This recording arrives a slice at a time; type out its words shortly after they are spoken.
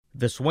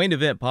The Swain and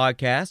Ben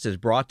podcast is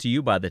brought to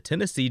you by the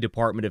Tennessee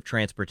Department of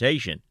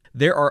Transportation.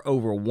 There are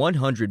over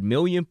 100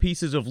 million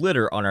pieces of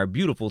litter on our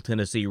beautiful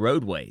Tennessee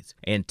roadways,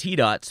 and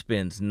TDOT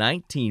spends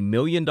 $19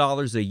 million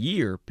a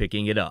year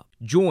picking it up.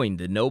 Join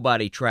the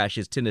Nobody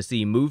Trashes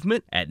Tennessee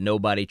movement at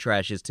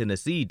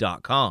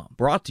NobodyTrashesTennessee.com.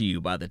 Brought to you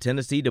by the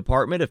Tennessee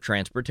Department of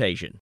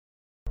Transportation.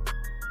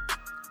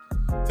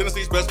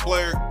 Tennessee's best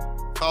player,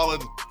 Colin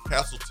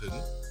Castleton,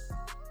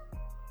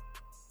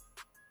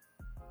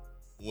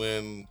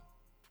 when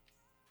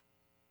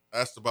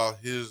asked about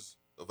his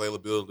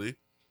availability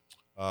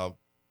 4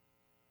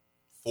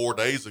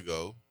 days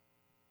ago,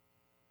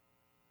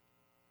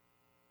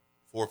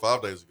 4 or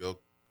 5 days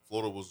ago,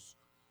 Florida was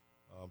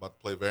about to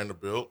play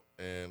Vanderbilt,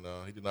 and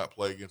he did not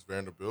play against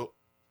Vanderbilt.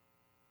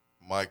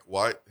 Mike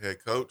White, head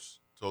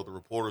coach, told the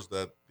reporters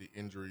that the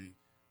injury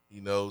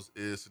he knows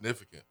is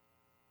significant.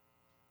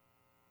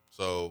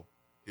 So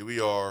here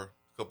we are, a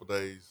couple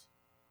days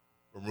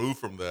removed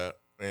from that,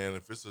 and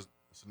if it's a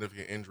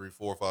significant injury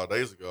 4 or 5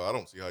 days ago, I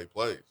don't see how he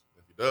plays.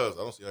 If he does,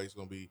 I don't see how he's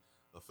going to be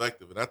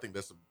effective, and I think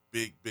that's a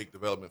big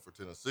development for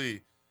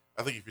Tennessee.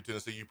 I think if you're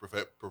Tennessee, you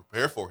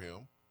prepare for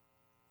him.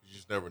 You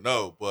just never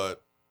know,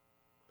 but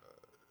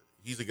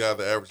he's a guy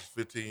that averages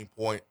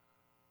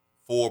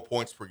 15.4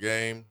 points per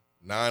game,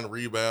 9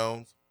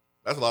 rebounds.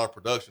 That's a lot of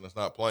production that's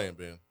not playing,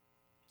 Ben.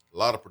 A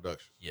lot of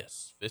production.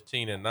 Yes,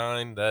 15 and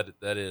 9,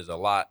 that is a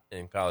lot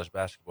in college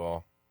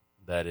basketball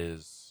that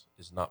is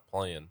not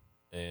playing.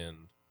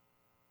 And,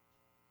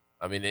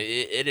 I mean,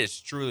 it is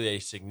truly a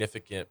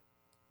significant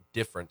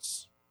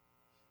difference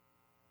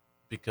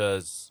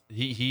because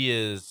he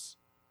is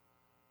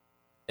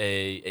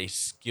a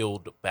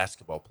skilled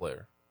basketball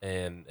player,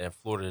 and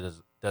Florida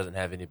doesn't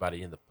have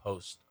anybody in the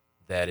post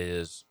that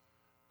is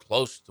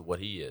close to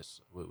what he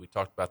is. We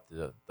talked about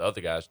the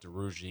other guys,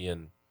 DeRougie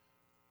and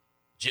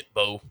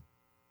Jitbo.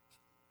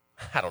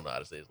 I don't know how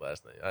to say his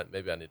last name.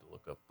 Maybe I need to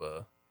look up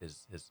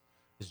his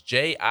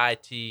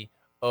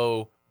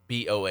Jitoboh.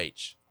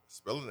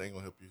 Spelling ain't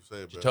gonna help you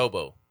say it better.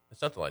 Jitobo. It's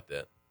something like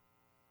that.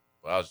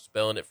 Well, I was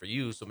spelling it for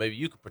you, so maybe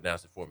you could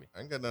pronounce it for me. I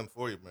ain't got nothing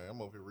for you, man.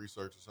 I'm over here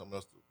researching something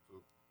else to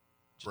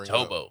bring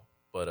Jitobo. up.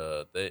 But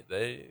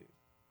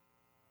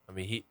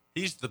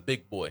he's the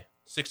big boy.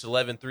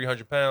 6'11",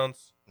 300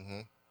 pounds.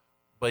 Mm-hmm.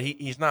 But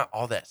he's not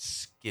all that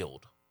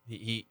skilled.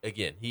 He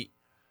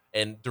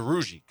and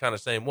DeRougie kind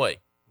of same way.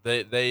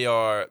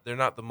 They're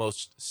not the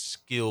most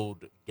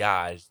skilled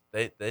guys.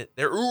 They're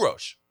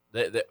Urosh.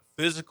 They're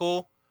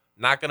physical,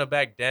 not going to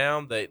back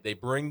down. They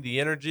bring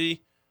the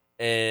energy,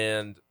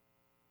 and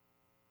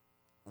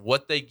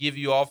what they give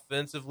you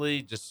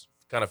offensively just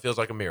kind of feels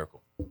like a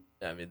miracle.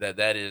 I mean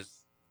that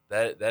is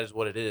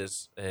what it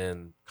is.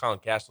 And Colin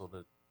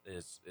Castleton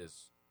is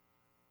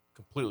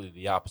completely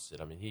the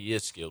opposite. I mean, he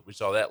is skilled. We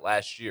saw that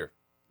last year.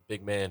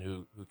 Big man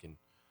who can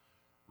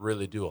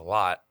really do a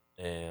lot.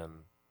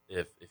 And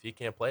if he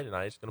can't play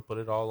tonight, he's going to put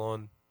it all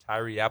on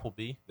Tyree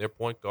Appleby, their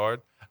point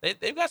guard.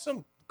 They've got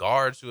some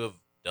guards who have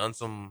done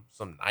some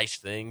nice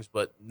things,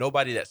 but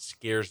nobody that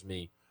scares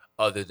me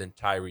other than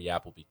Tyree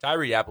Appleby.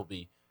 Tyree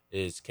Appleby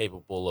is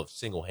capable of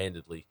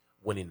single-handedly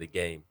winning the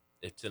game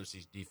if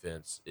Tennessee's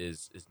defense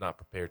is not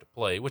prepared to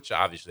play, which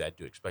obviously I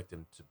do expect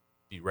him to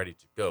be ready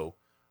to go.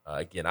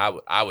 Again,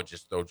 I would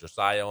just throw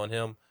Josiah on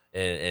him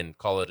and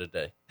call it a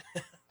day.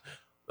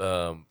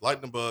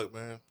 Lightning bug,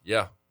 man.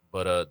 Yeah,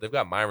 but they've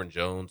got Myron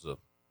Jones, a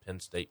Penn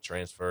State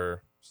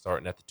transfer,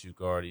 starting at the 2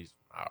 guard. He's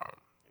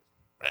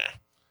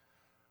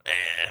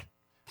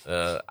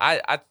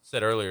I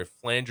said earlier,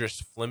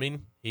 Flandris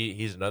Fleming.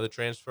 He's another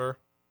transfer.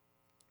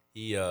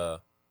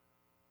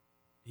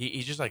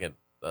 He's just like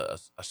a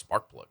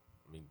spark plug.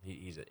 I mean,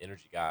 he's an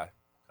energy guy,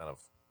 kind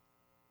of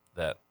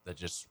that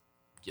just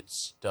gets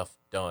stuff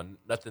done.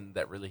 Nothing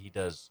that really he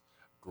does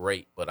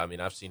great, but I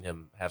mean, I've seen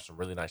him have some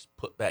really nice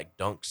putback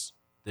dunks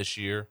this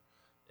year,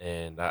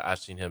 and I've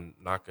seen him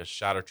knock a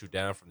shot or two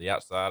down from the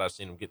outside. I've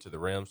seen him get to the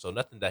rim, so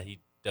nothing that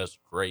he does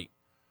great,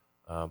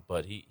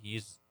 but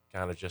he's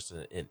kind of just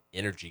an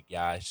energy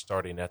guy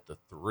starting at the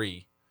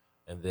 3,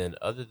 and then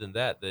other than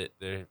that,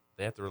 they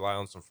have to rely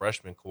on some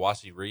freshmen.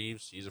 Kawasi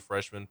Reeves, he's a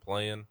freshman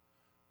playing.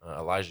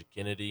 Elijah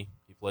Kennedy,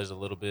 he plays a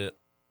little bit.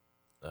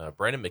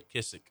 Brandon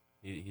McKissick,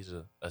 he's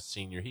a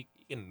senior. He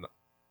can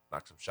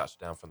knock some shots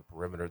down from the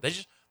perimeter. They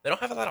don't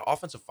have a lot of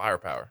offensive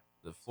firepower.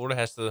 The Florida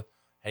has to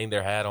hang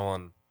their hat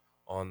on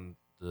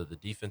the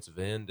defensive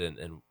end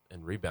and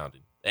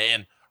rebounding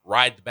and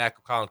ride the back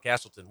of Colin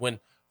Castleton. When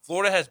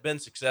Florida has been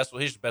successful,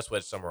 here's the best way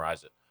to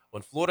summarize it.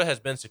 When Florida has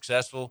been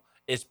successful,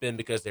 it's been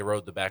because they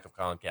rode the back of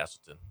Colin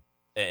Castleton,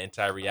 and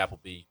Tyree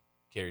Appleby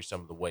carries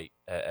some of the weight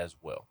as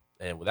well.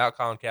 And without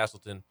Colin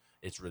Castleton,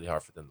 it's really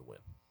hard for them to win.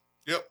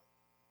 Yep.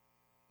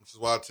 Which is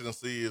why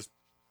Tennessee is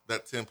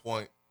that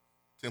 10-point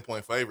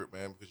favorite,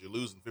 man, because you're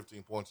losing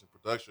 15 points in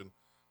production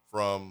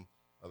from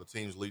the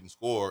team's leading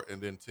scorer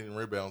and then 10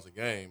 rebounds a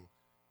game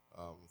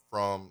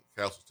from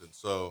Castleton.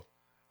 So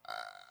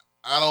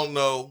I don't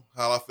know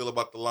how I feel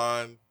about the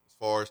line as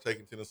far as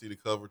taking Tennessee to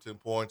cover 10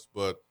 points,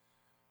 but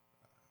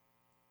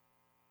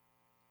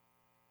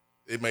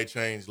it may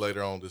change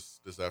later on this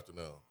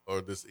afternoon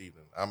or this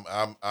evening.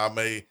 I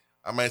may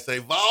say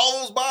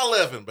Vols by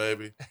 11,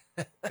 baby,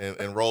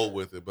 and roll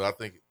with it. But I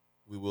think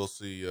we will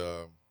see.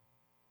 I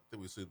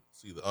think we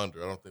see the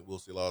under. I don't think we'll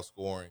see a lot of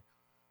scoring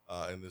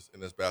in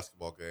this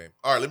basketball game.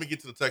 All right, let me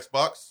get to the text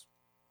box.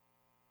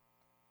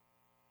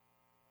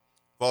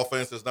 Vol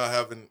fans says not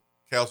having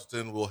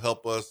Castleton will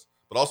help us,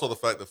 but also the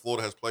fact that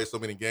Florida has played so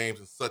many games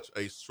in such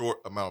a short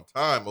amount of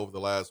time over the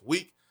last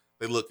week.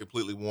 They look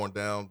completely worn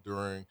down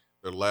during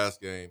their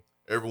last game.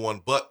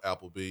 Everyone but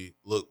Appleby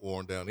looked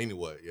worn down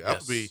anyway. Yeah, yes.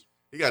 Appleby,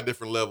 he got a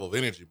different level of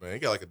energy, man. He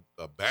got like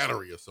a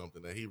battery or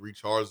something that he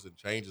recharges and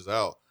changes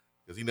out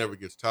because he never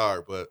gets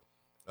tired. But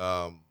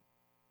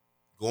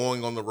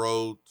going on the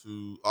road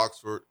to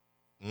Oxford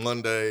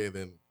Monday and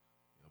then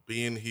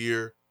being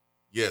here,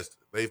 yes,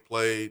 they've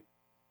played.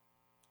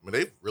 I mean,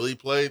 they've really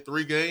played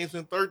 3 games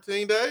in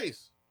 13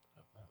 days.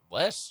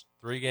 Less.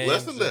 3 games.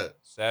 Less than that.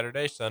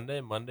 Saturday,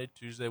 Sunday, Monday,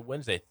 Tuesday,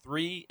 Wednesday.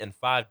 3 in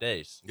 5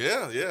 days.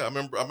 Yeah. I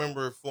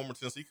remember a former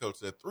Tennessee coach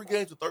said 3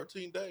 games in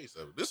 13 days.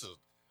 So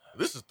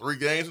this is 3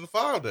 games in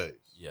 5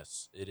 days.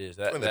 Yes, it is.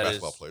 That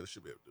basketball players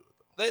should be able to do it.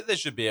 They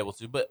should be able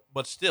to,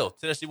 but still,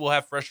 Tennessee will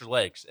have fresher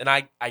legs, and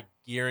I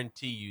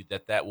guarantee you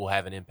that will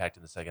have an impact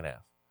in the second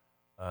half.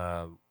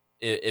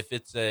 If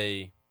it's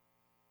I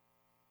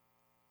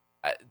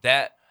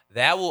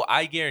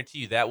guarantee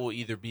you that will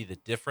either be the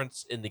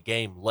difference in the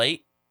game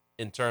late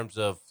in terms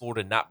of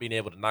Florida not being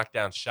able to knock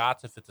down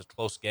shots if it's a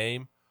close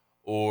game,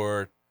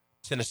 or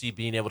Tennessee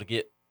being able to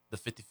get the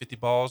 50-50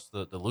 balls,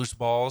 the loose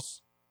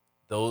balls.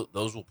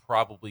 Those will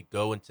probably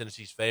go in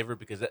Tennessee's favor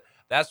because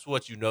that's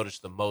what you notice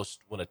the most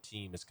when a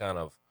team is kind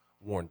of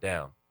worn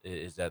down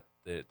is that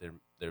their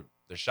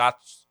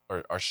shots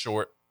are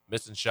short,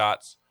 missing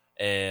shots,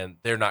 and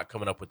they're not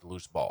coming up with the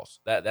loose balls.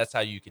 That's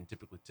how you can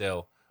typically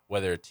tell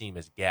whether a team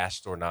is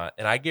gassed or not.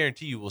 And I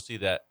guarantee you we'll see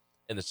that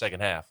in the second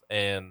half.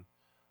 And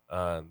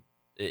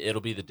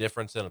it'll be the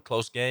difference in a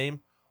close game,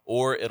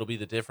 or it'll be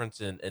the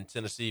difference in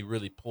Tennessee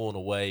really pulling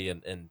away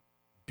and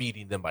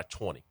beating them by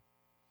 20.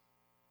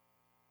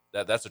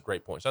 That's a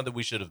great point. Something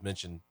we should have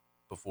mentioned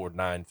before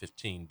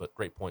 9:15, but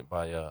great point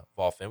by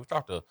Vol fan. We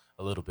talked a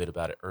little bit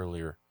about it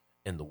earlier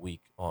in the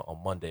week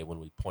on Monday when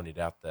we pointed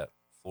out that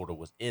Florida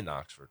was in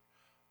Oxford.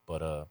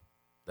 But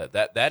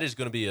that is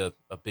going to be a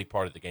big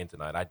part of the game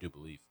tonight, I do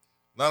believe.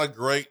 Not a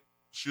great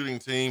shooting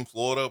team,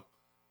 Florida,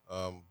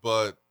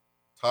 but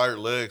tired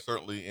legs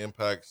certainly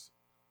impacts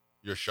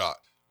your shot.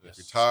 Yes.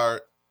 If you're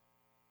tired,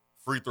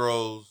 free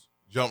throws,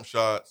 jump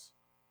shots,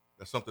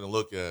 that's something to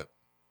look at.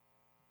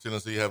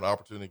 Tennessee have an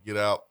opportunity to get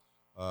out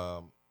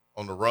on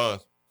the run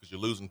because you're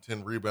losing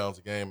 10 rebounds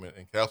a game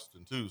in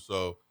Castleton too.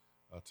 So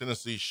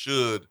Tennessee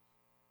should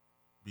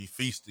be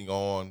feasting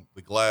on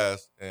the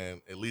glass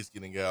and at least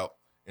getting out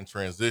in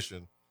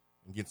transition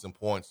and get some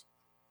points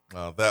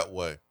that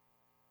way.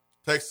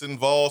 Texan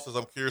Vol says,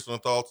 I'm curious on the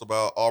thoughts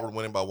about Auburn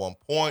winning by 1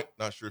 point.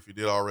 Not sure if you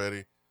did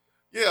already.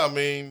 Yeah, I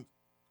mean,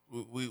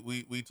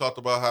 we talked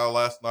about how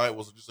last night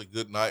was just a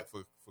good night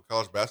for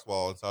college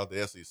basketball inside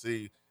the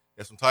SEC.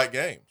 Had some tight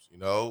games.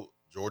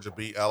 Georgia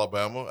beat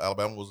Alabama.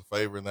 Alabama was a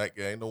favorite in that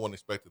game. No one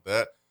expected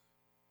that.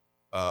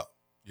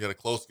 You had a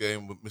close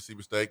game with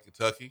Mississippi State,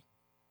 Kentucky.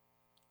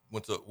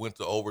 Went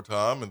to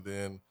overtime, and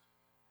then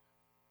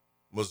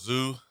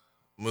Mizzou,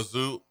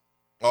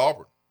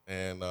 Auburn.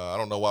 And I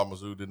don't know why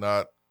Mizzou did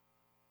not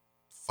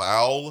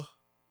foul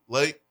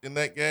late in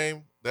that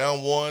game.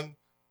 Down 1,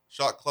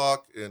 shot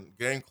clock and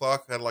game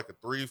clock had like a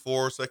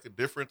 3-4 second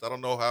difference. I don't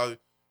know how you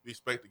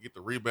expect to get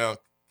the rebound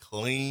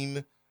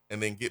clean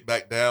and then get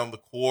back down the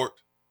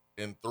court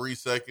in 3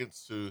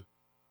 seconds to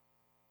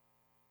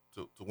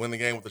win the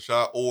game with a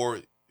shot, or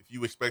if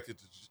you expected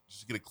to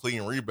just get a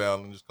clean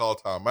rebound and just call a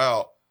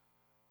timeout.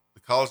 The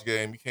college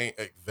game, you can't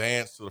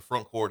advance to the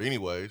front court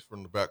anyways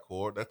from the back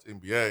court. That's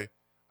NBA.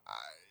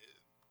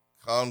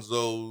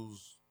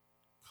 Konzo's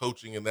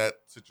coaching in that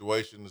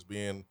situation is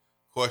being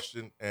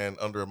questioned and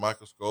under a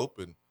microscope,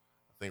 and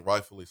I think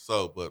rightfully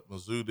so. But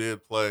Mizzou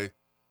did play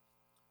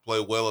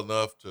well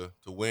enough to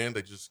win.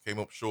 They just came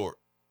up short.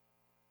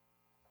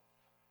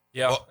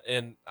 Yeah,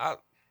 and I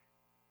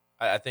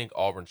think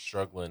Auburn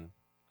struggling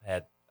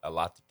had a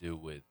lot to do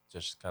with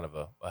just kind of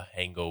a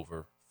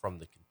hangover from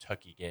the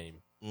Kentucky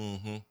game.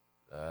 Mm-hmm.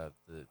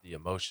 The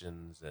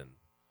emotions and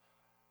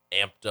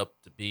hyped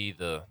up to be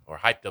the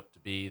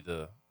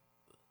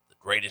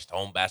greatest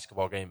home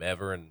basketball game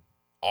ever in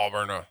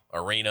Auburn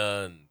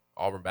arena and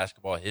Auburn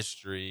basketball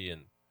history,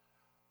 and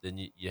then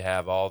you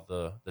have all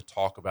the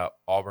talk about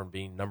Auburn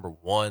being number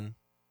 1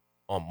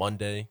 on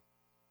Monday,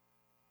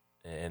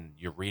 and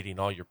you're reading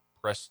all your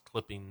press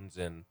clippings,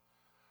 and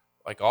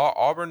like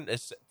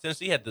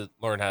Tennessee had to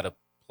learn how to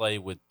play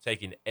with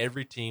taking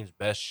every team's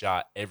best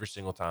shot every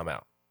single time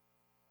out.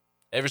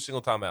 Every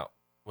single time out.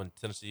 When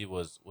Tennessee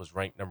was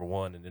ranked number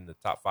 1 and in the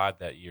top 5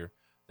 that year,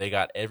 they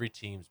got every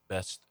team's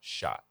best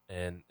shot.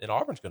 And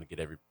Auburn's going to get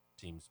every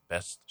team's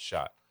best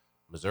shot.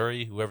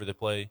 Missouri, whoever they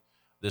play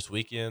this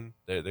weekend,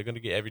 they're going to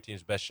get every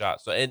team's best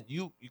shot. So, and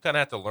you kind of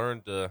have to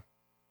learn to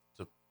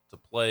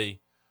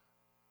play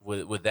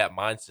with that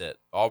mindset.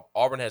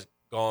 Auburn has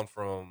gone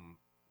from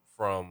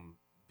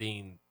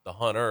being the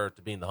hunter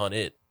to being the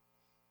hunted,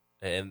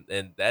 and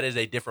that is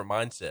a different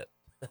mindset.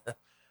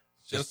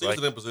 Tennessee was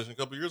in that position a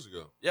couple years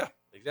ago. Yeah,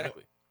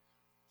 exactly.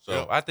 Yeah.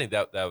 So I think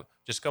that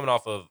just coming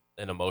off of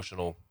an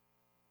emotional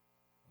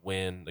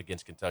win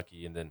against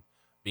Kentucky and then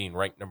being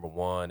ranked number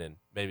 1 and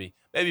maybe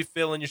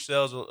feeling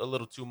yourselves a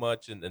little too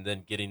much and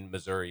then getting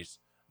Missouri's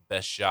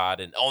best shot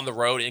and on the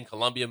road in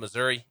Columbia,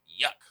 Missouri,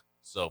 yuck.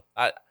 So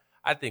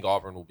I think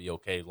Auburn will be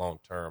okay long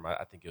term.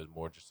 I think it was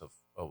more just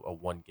a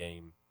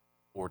one-game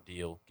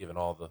ordeal given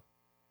all the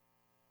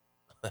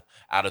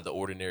out of the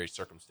ordinary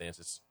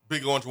circumstances.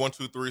 Big Orange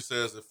 123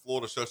 says, if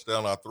Florida shuts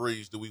down our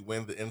threes, do we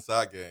win the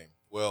inside game?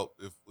 Well,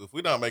 if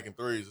we're not making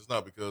threes, it's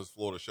not because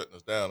Florida's shutting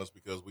us down. It's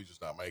because we're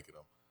just not making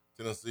them.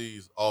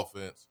 Tennessee's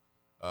offense,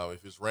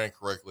 if it's ran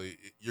correctly,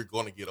 you're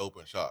going to get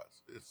open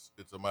shots.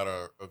 It's a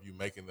matter of you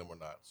making them or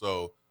not.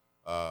 So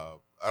I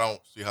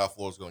don't see how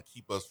Florida's going to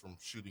keep us from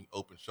shooting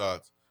open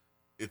shots.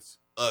 It's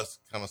us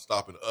kind of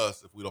stopping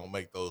us if we don't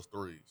make those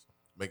threes,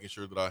 making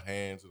sure that our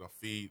hands and our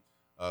feet,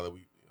 that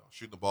we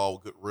shooting the ball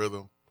with good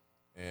rhythm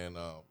and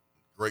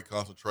great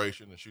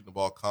concentration and shooting the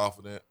ball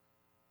confident,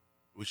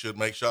 we should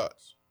make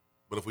shots.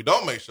 But if we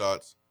don't make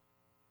shots,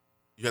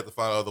 you have to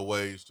find other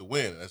ways to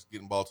win. And that's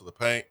getting ball to the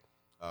paint,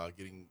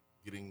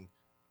 getting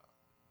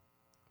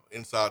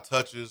inside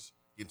touches,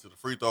 getting to the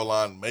free throw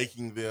line,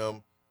 making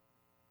them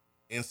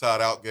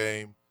inside-out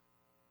game.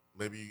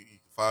 Maybe you can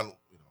find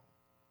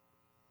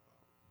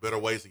better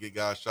ways to get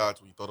guys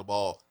shots when you throw the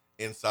ball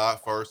inside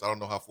first. I don't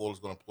know how Florida's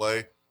going to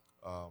play.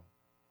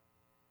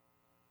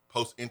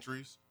 Post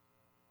entries,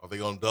 are they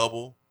going to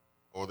double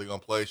or are they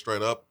going to play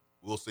straight up?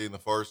 We'll see in the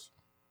first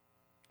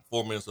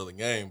 4 minutes of the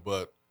game.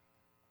 But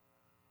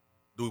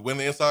do we win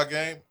the inside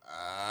game?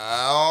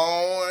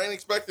 I ain't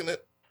expecting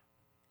it.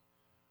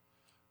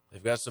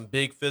 They've got some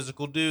big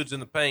physical dudes in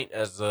the paint,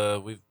 as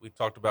we've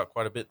talked about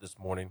quite a bit this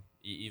morning,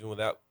 even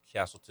without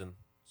Castleton.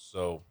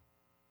 So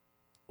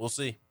we'll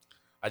see.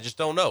 I just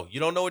don't know. You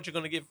don't know what you're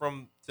going to get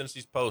from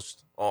Tennessee's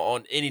post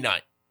on any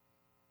night.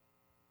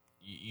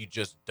 You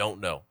just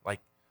don't know. Like,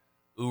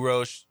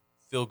 Urosh,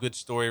 feel-good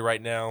story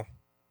right now,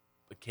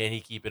 but can he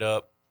keep it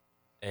up?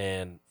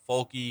 And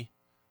Folke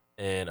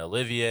and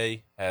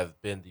Olivier have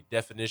been the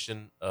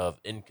definition of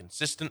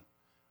inconsistent,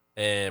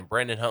 and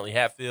Brandon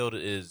Huntley-Hatfield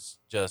is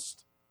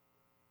just...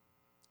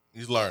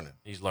 He's learning.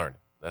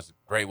 That's a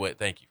great way.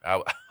 Thank you.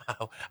 I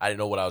didn't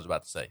know what I was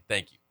about to say.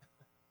 Thank you.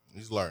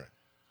 He's learning.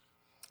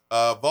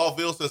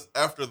 Volville says,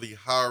 after the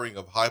hiring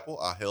of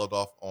Heupel, I held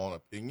off on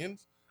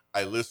opinions.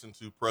 I listened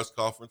to press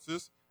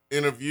conferences,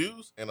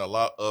 interviews, and a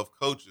lot of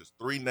coaches.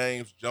 3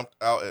 names jumped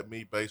out at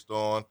me based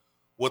on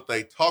what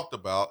they talked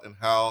about and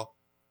how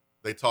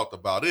they talked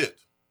about it.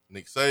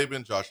 Nick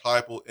Saban, Josh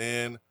Heupel,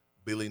 and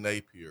Billy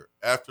Napier.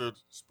 After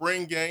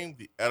spring game,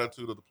 the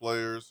attitude of the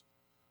players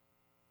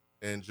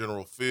and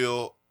general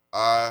feel,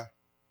 I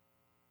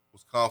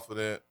was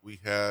confident we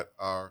had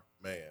our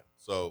man.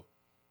 So,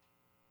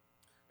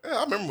 yeah,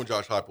 I remember when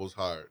Josh Heupel was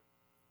hired.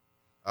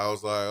 I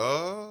was like,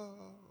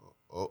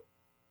 oh,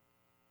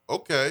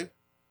 okay.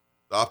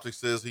 The optics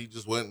says he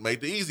just went and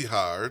made the easy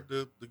hire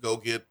to go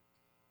get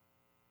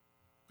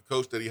the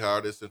coach that he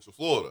hired at Central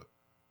Florida.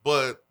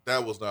 But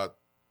that was not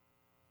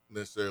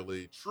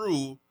necessarily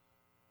true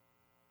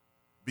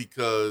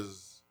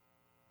because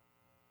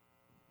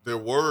there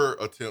were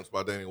attempts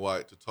by Danny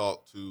White to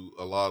talk to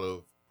a lot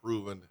of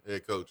proven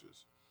head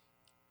coaches.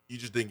 You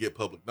just didn't get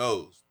public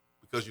nose.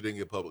 Because you didn't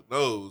get public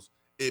nose,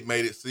 it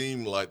made it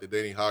seem like the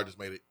Danny hire just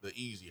made it the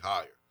easy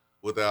hire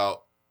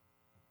without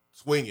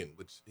swinging,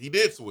 which he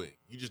did swing.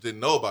 You just didn't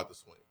know about the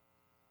swing.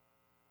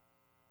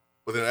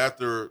 But then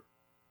after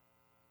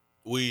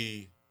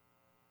we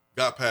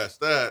got past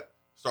that,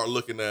 start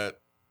looking at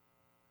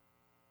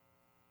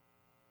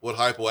what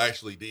Heupel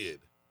actually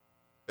did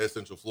at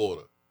Central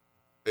Florida.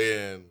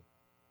 And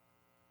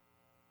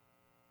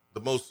the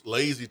most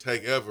lazy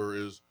take ever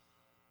is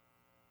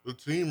the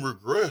team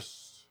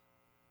regressed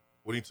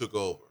when he took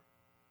over.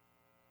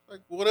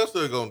 Like, what else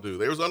are they going to do?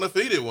 They was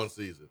undefeated one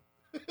season.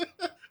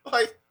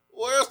 Like,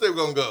 where else they were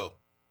going to go?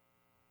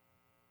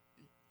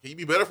 Can you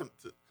be better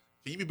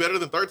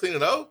than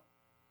 13-0?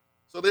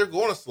 So they're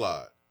going to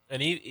slide.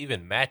 And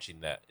even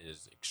matching that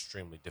is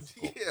extremely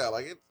difficult. Yeah,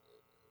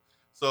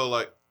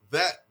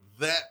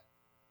 that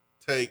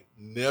take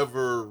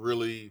never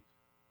really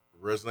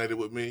resonated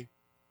with me.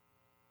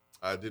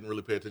 I didn't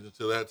really pay attention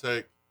to that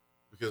take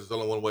because there's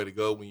only one way to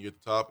go when you're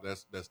at the top, and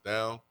that's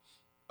down.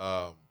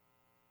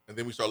 And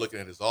then we start looking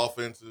at his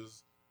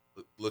offenses,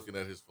 looking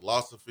at his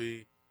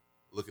philosophy,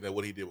 looking at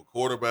what he did with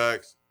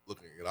quarterbacks,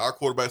 looking at our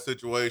quarterback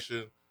situation.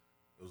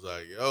 It was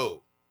like,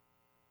 yo,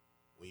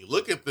 when you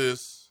look at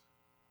this,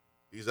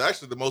 he's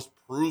actually the most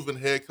proven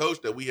head coach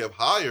that we have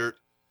hired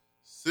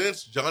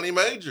since Johnny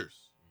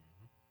Majors.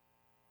 Mm-hmm.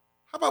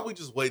 How about we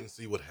just wait and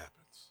see what happens?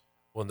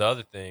 Well, the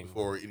other thing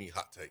before any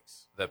hot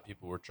takes that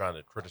people were trying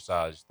to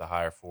criticize the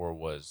hire for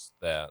was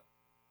that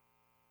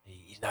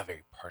he's not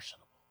very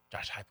personable.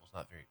 Josh Heupel's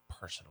not very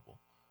personable.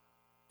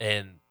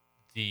 And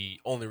the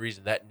only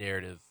reason that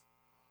narrative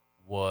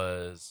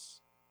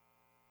was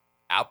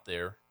out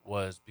there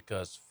was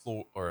because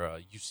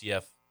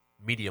UCF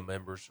media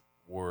members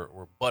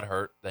were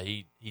butthurt that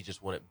he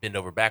just wouldn't bend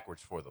over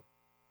backwards for them.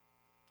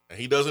 And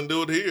he doesn't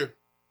do it here.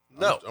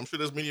 No. I'm sure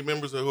there's media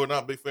members who are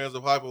not big fans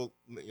of Heupel,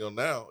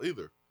 now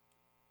either.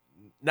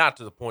 Not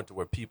to the point to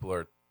where people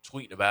are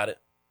tweeting about it,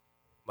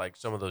 like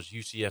some of those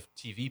UCF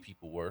TV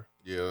people were.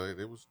 Yeah,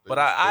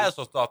 I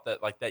also thought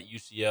that like that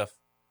UCF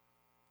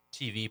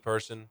TV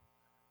person,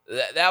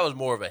 that was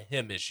more of a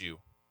him issue.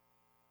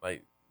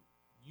 Like,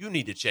 you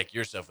need to check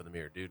yourself in the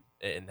mirror, dude,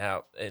 and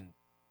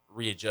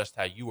readjust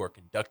how you are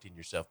conducting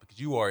yourself, because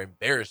you are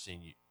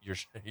embarrassing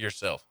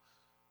yourself.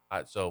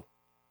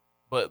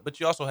 But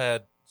you also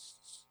had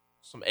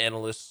some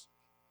analysts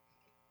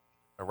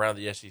around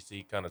the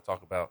SEC kind of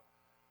talk about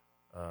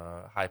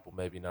Heupel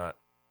maybe not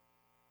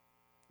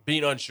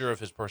being unsure of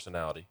his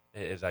personality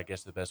is, I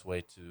guess, the best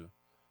way to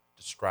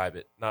describe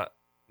it. Not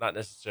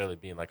necessarily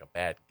being like a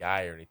bad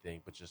guy or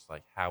anything, but just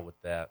like how would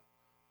that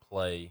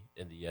play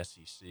in the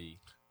SEC?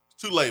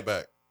 Too laid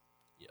back.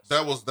 Yes,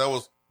 that was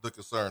the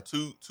concern.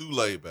 Too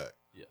laid back.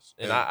 Yes,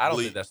 and I don't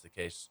think that's the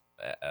case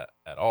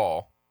at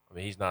all. I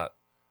mean, he's not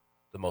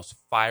the most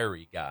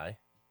fiery guy,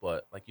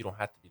 but like, you don't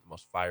have to be the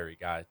most fiery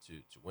guy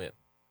to win.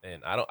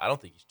 And I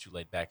don't think he's too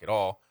laid back at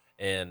all.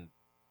 And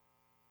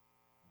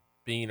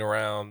being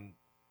around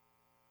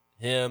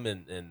him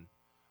and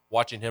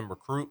watching him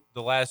recruit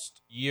the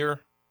last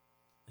year,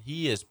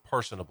 he is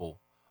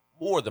personable,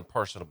 more than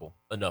personable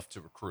enough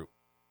to recruit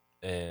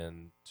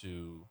and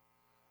to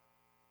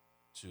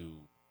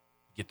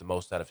get the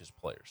most out of his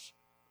players.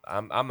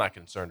 I'm not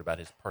concerned about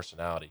his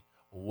personality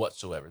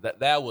whatsoever.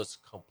 That was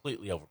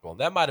completely overblown.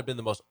 That might have been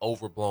the most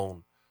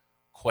overblown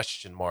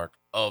question mark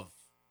of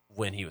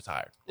when he was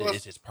hired. Well,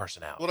 is his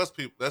personality. Well,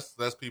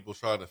 that's people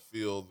trying to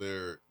fill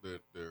their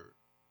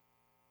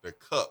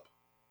cup.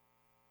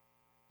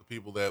 The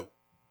people that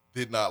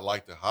did not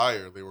like to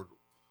hire, they were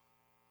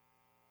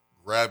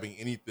grabbing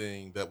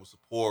anything that would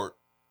support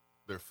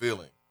their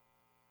feeling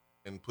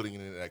and putting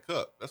it in that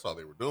cup. That's all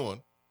they were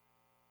doing.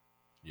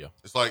 Yeah.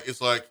 It's like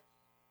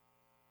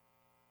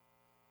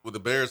would the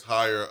Bears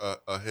hire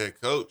a head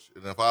coach,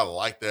 and if I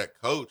like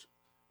that coach,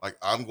 like,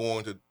 I'm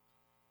going to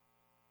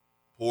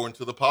pour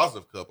into the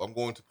positive cup. I'm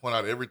going to point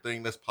out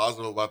everything that's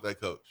positive about that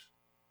coach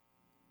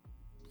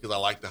because I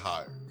like the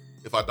hire.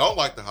 If I don't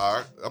like the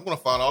hire, I'm going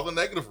to find all the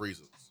negative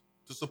reasons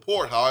to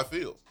support how I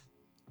feel.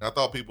 And I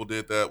thought people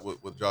did that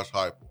with Josh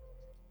Heupel.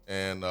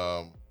 And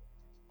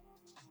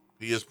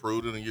he has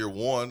proven in year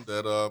one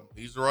that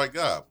he's the right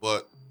guy.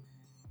 But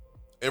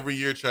every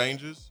year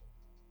changes.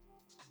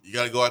 You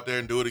got to go out there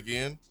and do it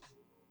again.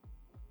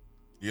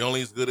 You're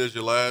only as good as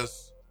your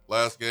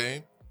last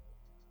game.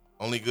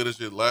 Only good as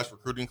your last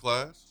recruiting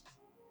class.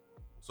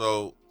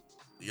 So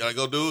you got to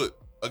go do it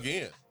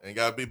again and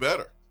got to be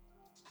better.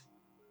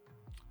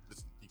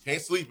 You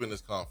can't sleep in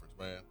this conference,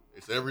 man.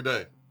 It's every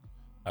day.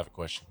 I have a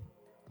question.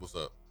 What's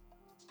up?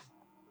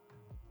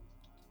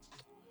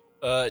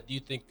 Do you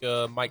think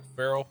Mike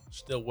Farrell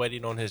still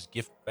waiting on his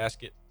gift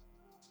basket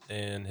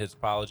and his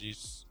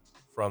apologies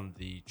from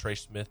the Trey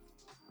Smith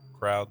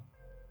crowd?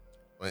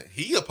 Man,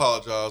 he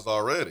apologized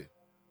already.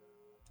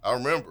 I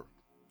remember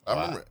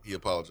he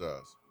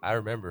apologized. I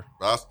remember.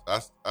 But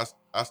I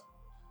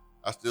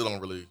still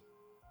don't really.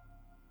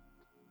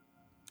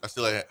 I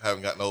still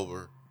haven't gotten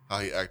over how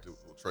he acted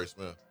with Trey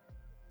Smith.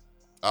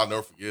 I'll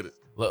never forget it.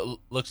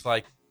 Looks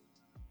like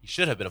he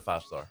should have been a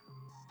 5-star.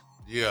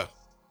 Yeah.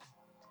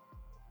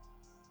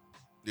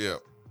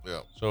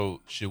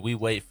 So should we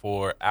wait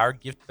for our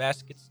gift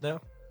baskets now?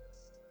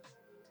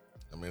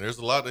 I mean, there's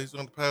a lot that he's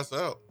going to pass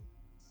out.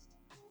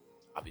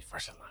 I'll be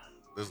first in line.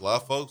 There's a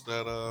lot of folks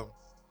that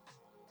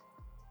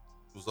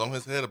was on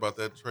his head about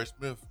that Trey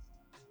Smith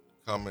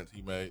comment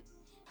he made.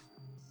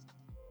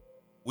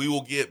 We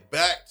will get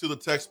back to the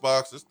text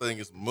box. This thing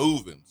is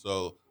moving.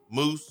 So,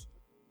 Moose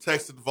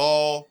texted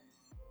Vol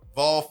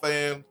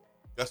fan.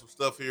 Got some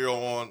stuff here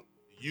on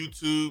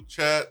YouTube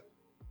chat.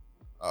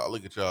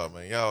 Look at y'all,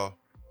 man.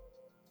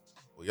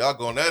 Y'all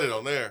going at it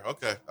on there.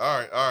 Okay.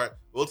 All right.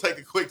 We'll take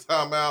a quick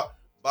timeout.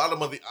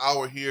 Bottom of the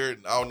hour here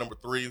in hour number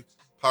 3,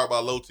 powered by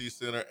Low T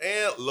Center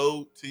and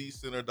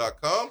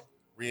lowtcenter.com.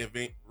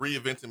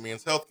 Reinventing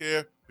men's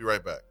healthcare. Be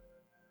right back.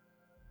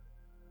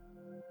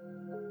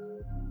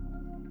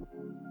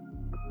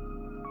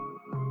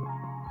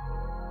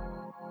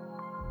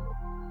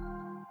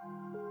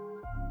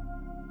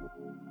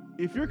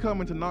 If you're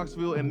coming to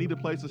Knoxville and need a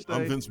place to stay,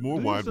 I'm Vince Moore,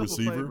 wide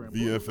receiver,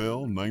 VFL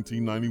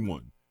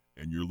 1991,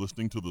 and you're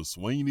listening to the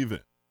Swain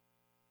event.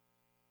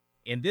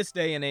 In this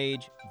day and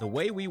age, the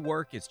way we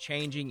work is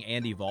changing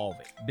and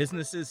evolving.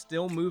 Businesses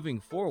still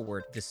moving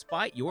forward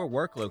despite your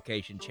work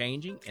location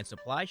changing and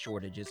supply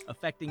shortages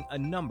affecting a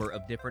number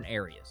of different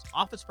areas.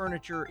 Office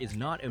furniture is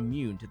not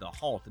immune to the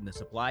halt in the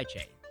supply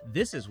chain.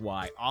 This is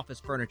why Office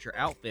Furniture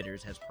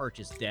Outfitters has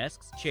purchased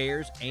desks,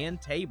 chairs, and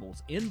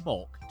tables in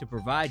bulk to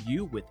provide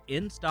you with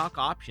in-stock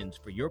options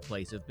for your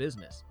place of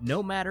business,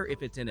 no matter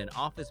if it's in an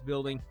office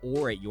building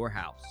or at your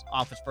house.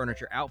 Office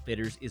Furniture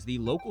Outfitters is the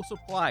local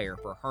supplier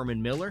for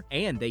Herman Miller,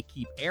 and they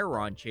keep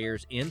Aeron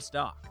chairs in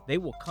stock. They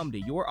will come to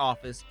your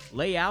office,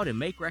 lay out, and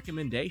make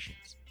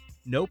recommendations.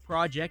 No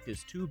project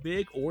is too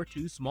big or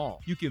too small.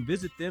 You can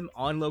visit them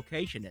on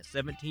location at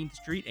 17th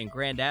Street and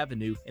Grand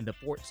Avenue in the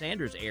Fort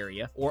Sanders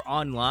area, or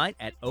online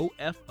at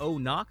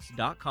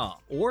ofonox.com,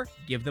 or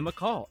give them a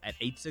call at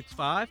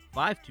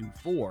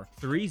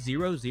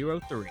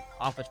 865-524-3003.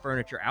 Office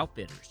Furniture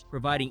Outfitters,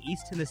 providing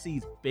East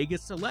Tennessee's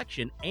biggest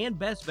selection and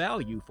best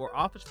value for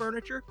office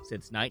furniture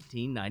since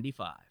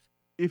 1995.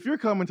 If you're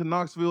coming to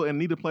Knoxville and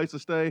need a place to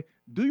stay,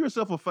 do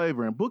yourself a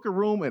favor and book a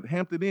room at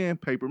Hampton Inn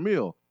Paper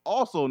Mill,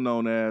 also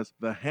known as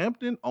the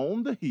Hampton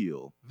on the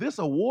Hill. This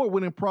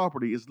award-winning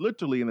property is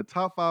literally in the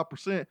top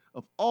 5%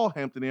 of all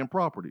Hampton Inn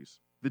properties.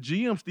 The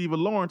GM,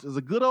 Stephen Lawrence, is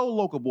a good old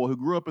local boy who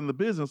grew up in the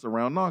business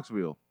around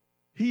Knoxville.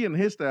 He and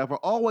his staff are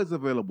always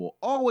available,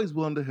 always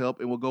willing to help,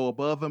 and will go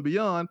above and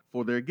beyond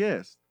for their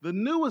guests. The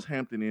newest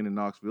Hampton Inn in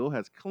Knoxville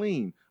has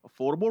clean,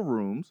 affordable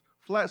rooms,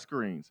 flat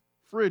screens,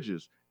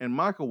 fridges, and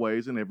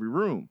microwaves in every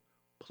room.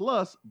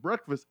 Plus,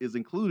 breakfast is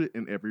included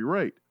in every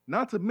rate.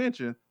 Not to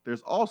mention,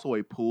 there's also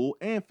a pool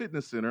and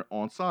fitness center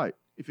on site.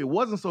 If it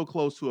wasn't so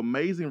close to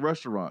amazing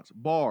restaurants,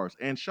 bars,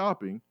 and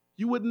shopping,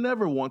 you would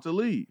never want to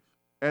leave.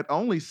 At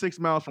only 6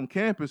 miles from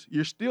campus,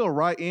 you're still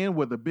right in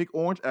where the big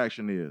orange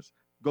action is.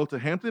 Go to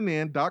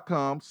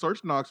HamptonInn.com,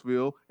 search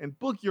Knoxville, and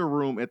book your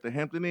room at the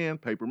Hampton Inn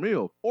Paper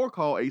Mill, or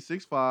call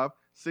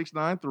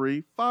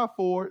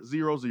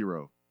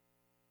 865-693-5400.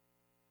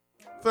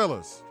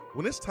 Fellas,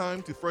 when it's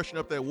time to freshen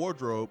up that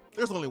wardrobe,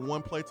 there's only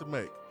one play to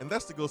make, and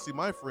that's to go see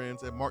my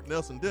friends at Mark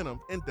Nelson Denim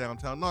in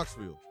downtown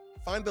Knoxville.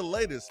 Find the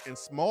latest in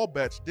small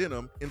batch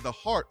denim in the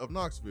heart of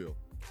Knoxville.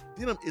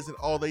 Denim isn't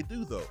all they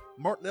do, though.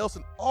 Mark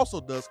Nelson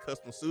also does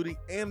custom suiting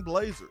and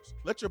blazers.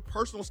 Let your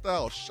personal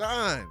style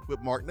shine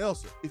with Mark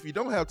Nelson. If you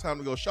don't have time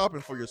to go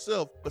shopping for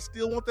yourself, but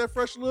still want that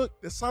fresh look,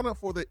 then sign up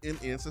for the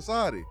MN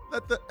Society.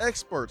 Let the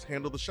experts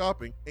handle the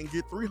shopping and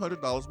get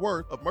 $300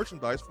 worth of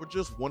merchandise for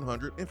just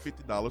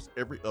 $150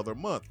 every other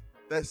month.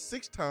 That's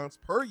 6 times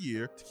per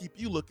year to keep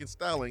you looking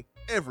styling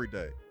every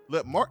day.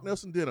 Let Mark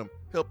Nelson Denim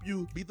help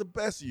you be the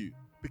best you,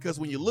 because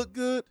when you look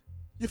good,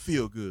 you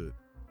feel good.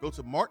 Go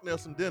to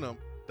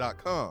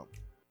marknelsondenim.com.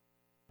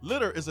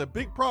 Litter is a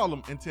big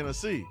problem in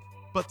Tennessee,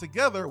 but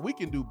together we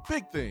can do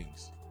big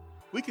things.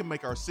 We can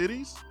make our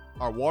cities,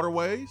 our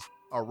waterways,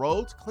 our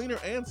roads cleaner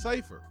and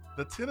safer.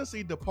 The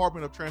Tennessee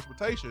Department of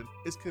Transportation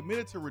is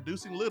committed to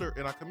reducing litter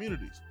in our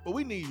communities, but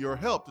we need your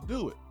help to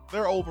do it.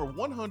 There are over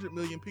 100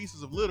 million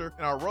pieces of litter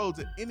in our roads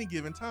at any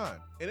given time,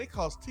 and it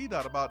costs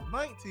TDOT about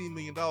 $19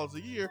 million a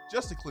year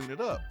just to clean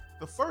it up.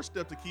 The first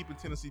step to keeping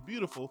Tennessee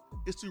beautiful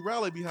is to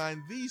rally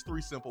behind these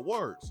 3 simple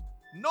words.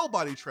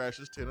 Nobody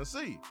trashes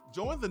Tennessee.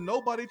 Join the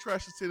Nobody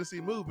Trashes Tennessee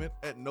movement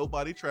at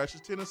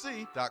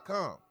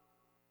nobodytrashestennessee.com.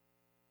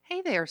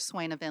 Hey there,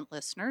 Swain Event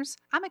listeners.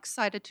 I'm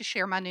excited to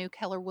share my new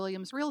Keller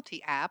Williams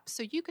Realty app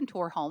so you can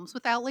tour homes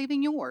without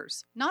leaving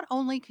yours. Not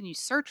only can you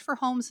search for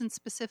homes in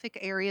specific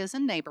areas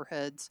and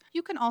neighborhoods,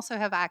 you can also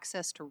have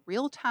access to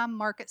real-time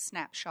market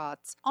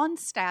snapshots on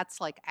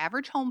stats like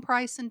average home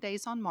price and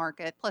days on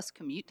market, plus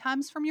commute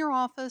times from your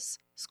office,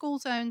 school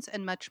zones,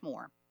 and much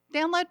more.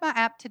 Download my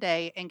app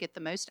today and get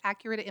the most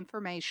accurate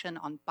information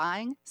on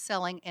buying,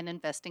 selling, and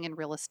investing in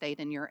real estate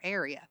in your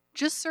area.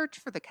 Just search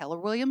for the Keller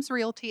Williams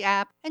Realty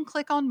app and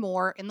click on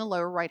More in the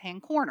lower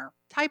right-hand corner.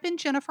 Type in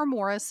Jennifer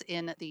Morris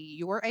in the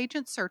Your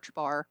Agent search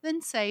bar,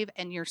 then save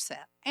and you're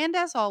set. And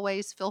as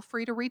always, feel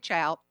free to reach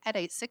out at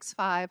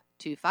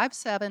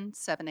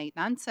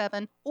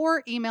 865-257-7897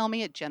 or email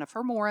me at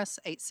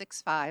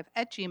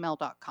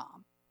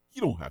jennifermorris865@gmail.com.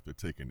 You don't have to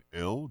take an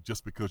L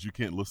just because you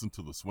can't listen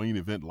to the Swain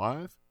Event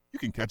live. You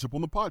can catch up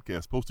on the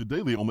podcast posted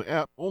daily on the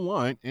app,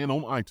 online, and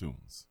on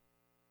iTunes.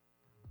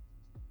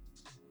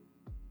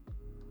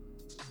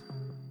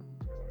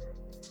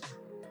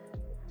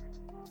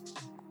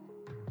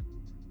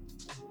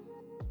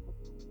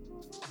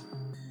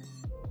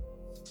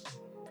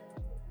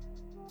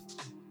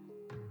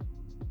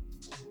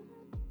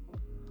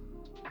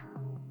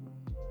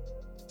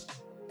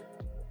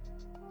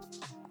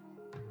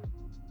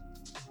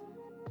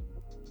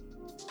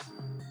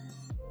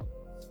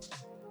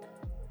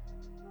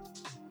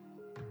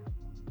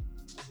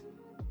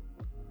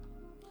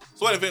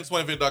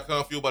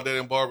 SwainEvent.com, fueled by Daddy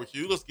and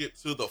Barbecue. Let's get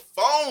to the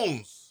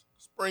phones.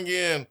 Let's bring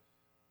in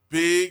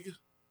Big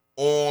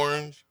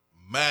Orange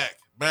Mack.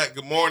 Mack,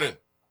 good morning.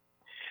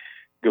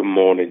 Good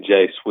morning,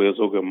 Jay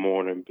Swizzle. Good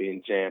morning,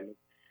 Benjamin.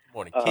 Good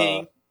morning,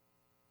 King.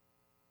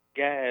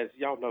 Guys,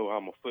 y'all know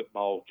I'm a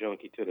football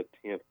junkie to the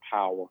 10th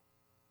power,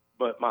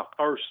 but my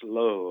first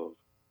love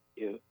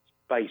is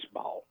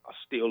baseball. I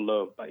still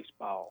love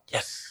baseball.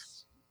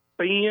 Yes.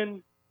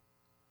 Ben,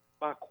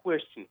 my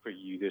question for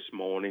you this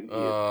morning is...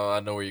 I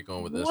know where you're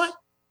going with this. What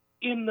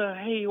in the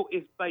hell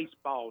is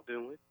baseball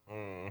doing?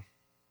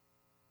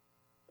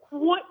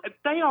 what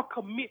they are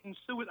committing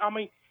suicide. I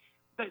mean,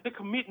 they're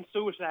committing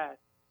suicide.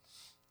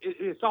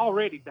 It's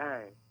already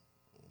dying.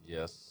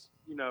 Yes.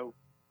 You know,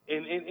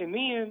 and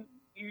then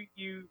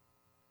you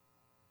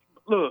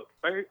look.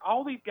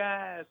 All these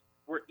guys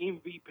were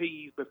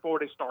MVPs before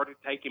they started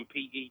taking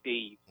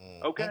PEDs.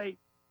 Okay.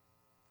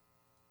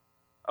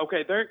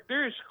 Okay,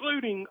 they're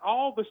excluding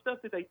all the stuff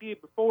that they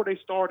did before they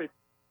started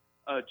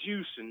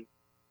juicing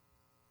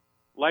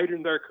later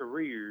in their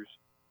careers,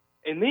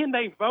 and then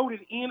they voted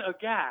in a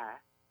guy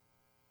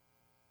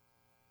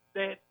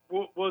that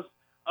was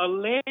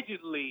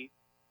allegedly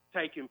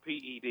taking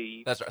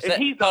PEDs. That's right.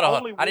 And he's hold the on.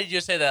 only I need you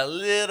to say that a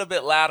little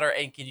bit louder,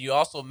 and can you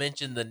also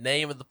mention the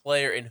name of the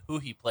player and who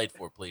he played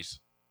for, please?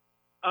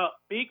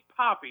 Big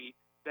Papi,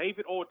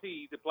 David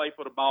Ortiz, that played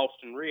for the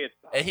Boston Red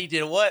Sox. And he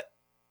did what?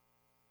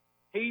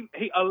 He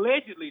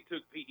allegedly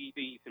took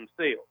PEDs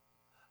himself.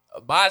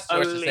 My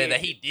sources say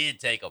that he did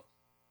take them.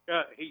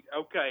 I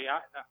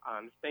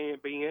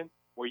understand, Ben,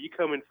 where you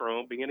coming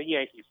from, being a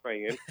Yankees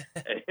fan.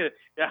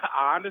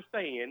 I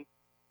understand.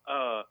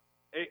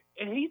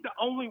 And he's the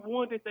only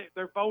one that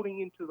they're voting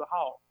into the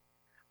Hall.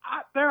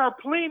 There are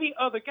plenty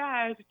other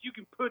guys that you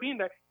can put in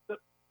there.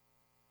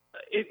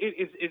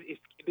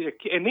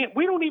 And then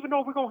we don't even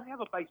know if we're going to have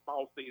a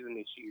baseball season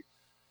this year.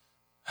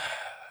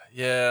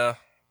 Yeah.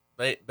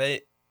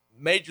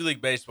 Major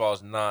League Baseball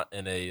is not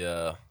in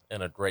a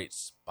great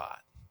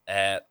spot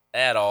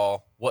at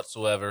all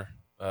whatsoever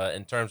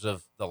in terms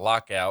of the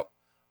lockout.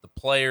 The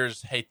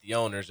players hate the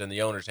owners, and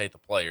the owners hate the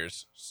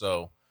players.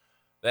 So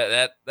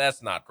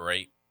that's not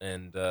great.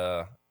 And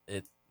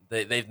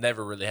they've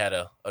never really had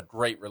a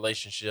great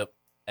relationship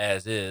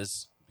as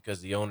is,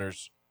 because the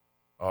owners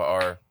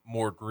are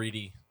more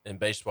greedy in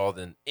baseball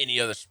than any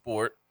other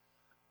sport,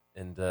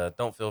 and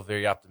don't feel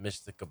very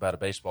optimistic about a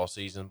baseball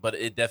season. But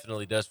it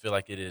definitely does feel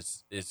like it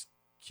is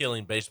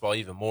killing baseball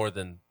even more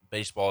than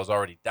baseball is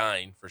already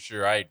dying, for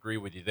sure. I agree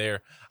with you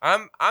there.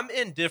 I'm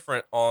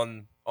indifferent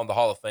on the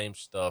Hall of Fame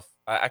stuff.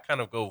 I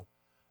kind of go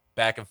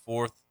back and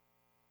forth.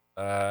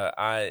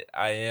 I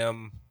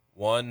am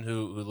one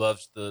who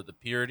loves the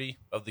purity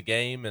of the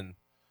game, and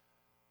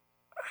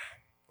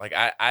like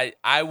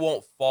I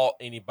won't fault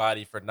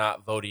anybody for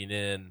not voting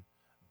in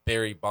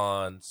Barry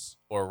Bonds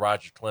or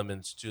Roger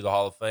Clemens to the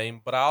Hall of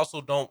Fame, but I also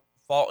don't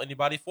fault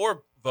anybody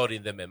for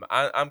voting them in.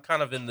 I'm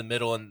kind of in the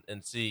middle and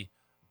see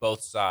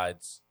both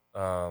sides.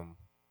 But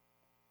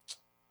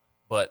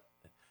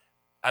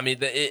I mean,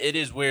 it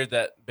is weird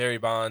that Barry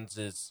Bonds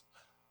is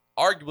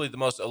arguably the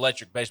most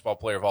electric baseball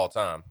player of all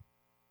time,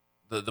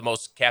 the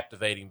most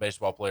captivating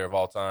baseball player of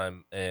all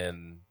time,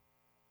 and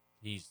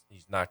he's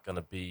not going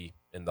to be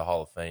in the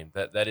Hall of Fame.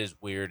 That is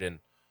weird and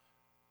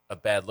a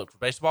bad look for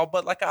baseball.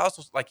 But like, I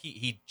also like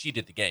he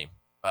cheated the game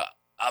a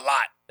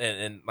lot,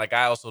 and like,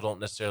 I also don't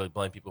necessarily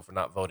blame people for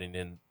not voting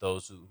in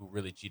those who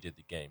really cheated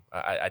the game.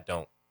 I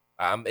don't.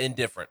 I'm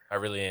indifferent. I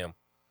really am.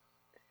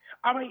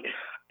 I mean,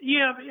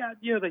 yeah,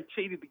 they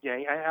cheated the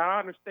game. I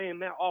understand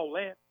now all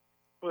that,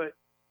 but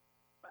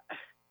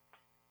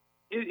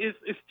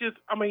it's just,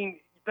 I mean,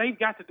 they've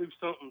got to do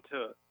something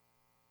to.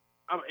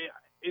 I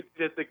mean,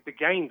 the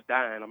game's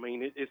dying. I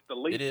mean, it's the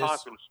least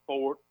popular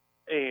sport,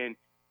 and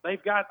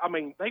they've got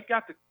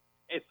to.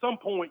 At some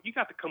point, you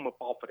got to come up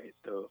off of that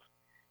stuff.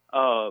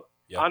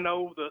 Yeah. I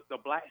know the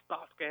Black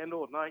Stock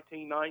scandal of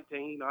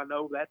 1919. I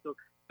know that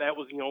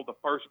was the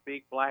first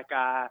big black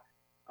eye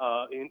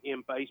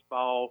in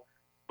baseball.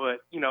 But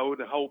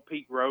the whole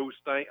Pete Rose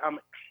thing. I mean,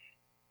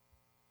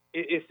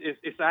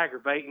 it's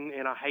aggravating,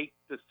 and I hate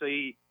to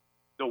see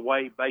the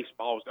way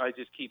baseball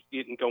just keeps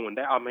getting going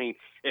down. I mean,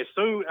 in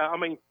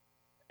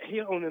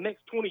the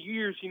next 20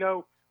 years,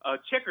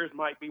 checkers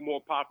might be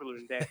more popular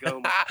than that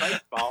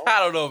baseball. I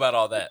don't know about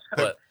all that,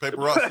 but paper,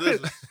 rock,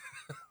 scissors.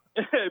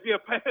 Yeah,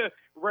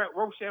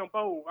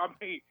 Rochambeau. I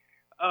mean,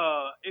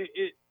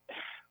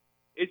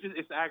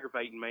 it's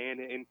aggravating, man.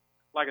 And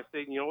like I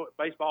said,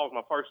 baseball is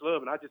my first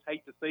love, and I just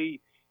hate to see.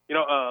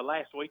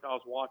 Last week I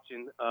was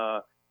watching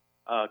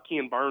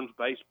Ken Burns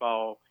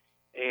baseball,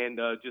 and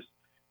just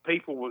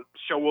people would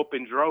show up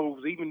in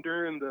droves. Even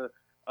during the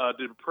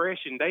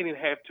Depression, they didn't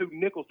have two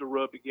nickels to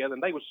rub together,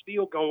 and they were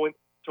still going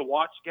to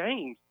watch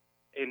games.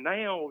 And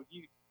now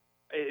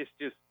it's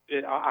just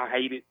I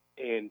hate it,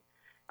 and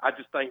I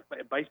just think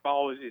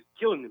baseball is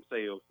killing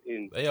themselves.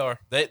 And they are.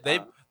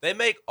 They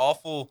make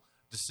awful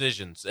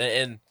decisions,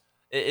 and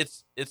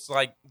it's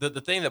like the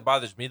thing that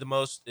bothers me the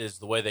most is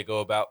the way they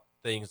go about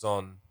things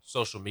on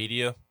social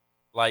media.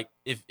 Like,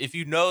 if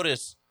you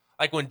notice,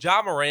 like when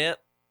Ja Morant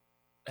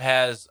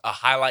has a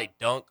highlight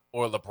dunk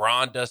or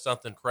LeBron does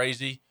something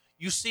crazy,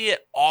 you see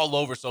it all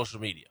over social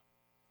media,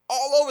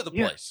 all over the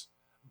place.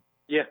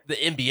 Yeah. The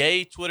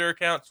NBA Twitter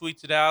account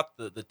tweets it out.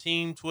 The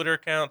team Twitter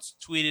accounts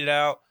tweet it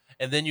out.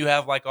 And then you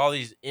have like all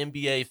these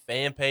NBA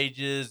fan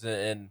pages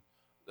and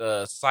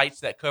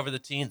sites that cover the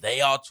team.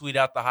 They all tweet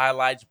out the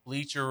highlights,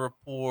 Bleacher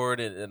Report,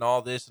 and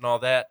all this and all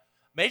that.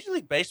 Major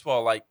League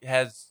Baseball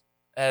has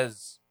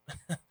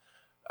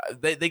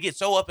they get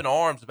so up in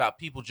arms about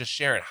people just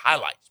sharing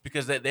highlights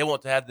because they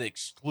want to have the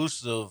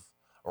exclusive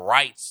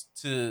rights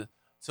to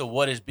to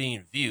what is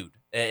being viewed.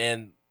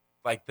 And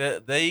like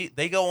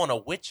they go on a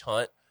witch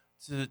hunt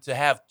to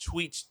have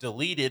tweets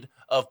deleted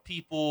of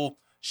people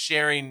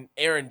sharing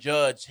Aaron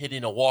Judge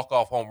hitting a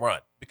walk-off home run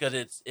because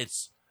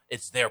it's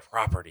their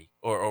property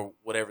or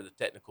whatever the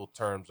technical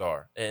terms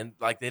are. And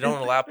like they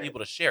don't allow people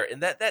to share it.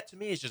 And that to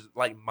me is just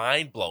like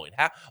mind-blowing.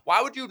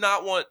 Why would you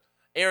not want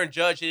Aaron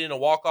Judge hitting a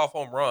walk-off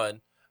home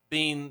run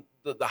being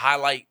the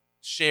highlight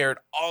shared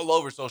all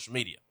over social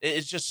media?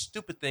 It's just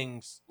stupid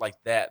things like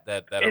that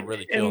are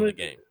really killing the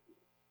game.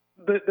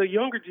 The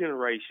younger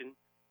generation,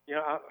 you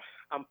know,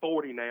 I'm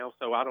 40 now,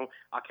 so I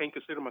can't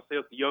consider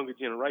myself the younger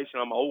generation.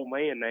 I'm an old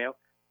man now,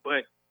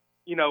 but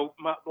you know,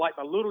 my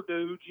little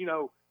dudes, you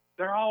know,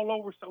 they're all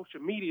over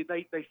social media.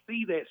 They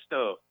see that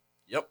stuff.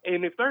 Yep.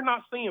 And if they're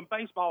not seeing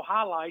baseball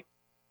highlights,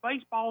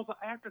 baseball's an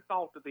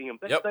afterthought to them.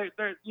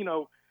 They're you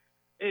know,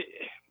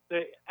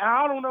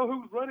 I don't know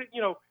who's running.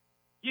 You know,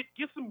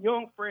 get some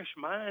young, fresh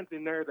minds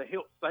in there to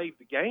help save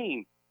the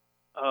game.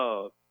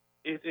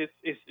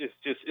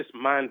 It's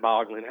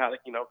mind-boggling how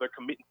they're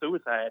committing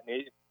suicide,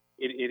 and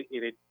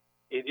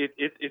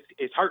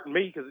it's hurting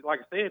me because, like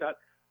I said,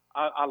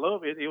 I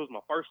love it. It was my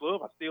first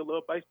love. I still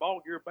love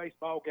baseball. You're a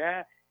baseball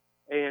guy,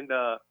 and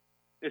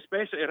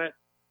especially, and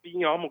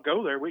I'm gonna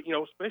go there with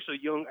especially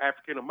young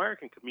African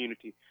American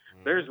community.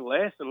 Mm-hmm. There's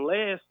less and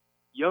less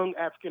young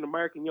African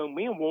American young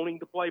men wanting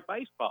to play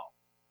baseball.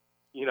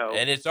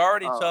 And it's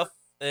already tough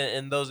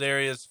in those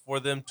areas for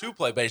them to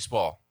play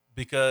baseball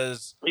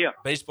because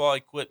baseball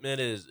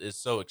equipment is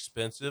so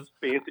expensive.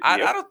 I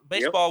don't.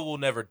 Baseball will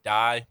never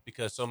die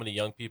because so many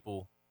young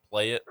people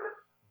play it,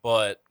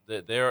 but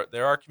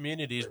there are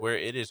communities where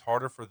it is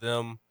harder for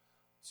them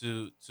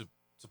to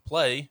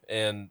play,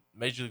 and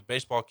Major League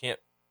Baseball can't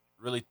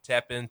really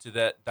tap into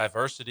that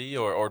diversity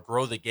or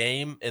grow the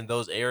game in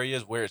those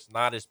areas where it's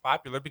not as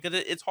popular because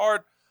it's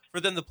hard for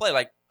them to play.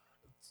 Like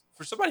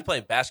for somebody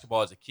playing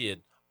basketball as a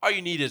kid, all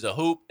you need is a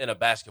hoop and a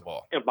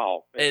basketball. A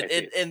ball.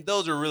 And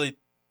those are really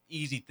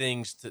easy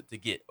things to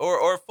get.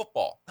 Or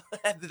football.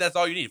 That's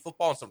all you need.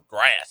 Football and some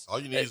grass. All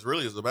you need is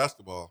a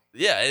basketball.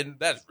 Yeah, and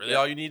that's really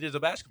all you need is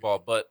a basketball.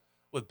 But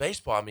with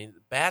baseball, I mean,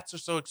 bats are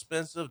so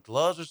expensive,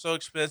 gloves are so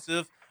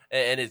expensive,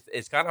 and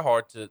it's kind of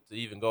hard to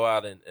even go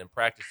out and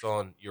practice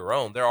on your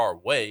own. There are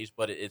ways,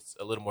 but it's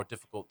a little more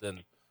difficult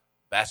than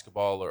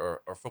basketball or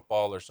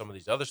football or some of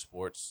these other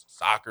sports,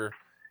 soccer.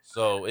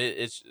 So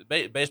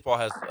baseball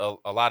has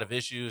a lot of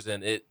issues,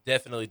 and it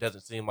definitely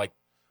doesn't seem like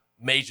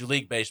Major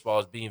League Baseball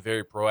is being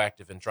very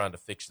proactive in trying to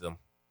fix them.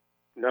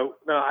 No,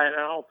 I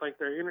don't think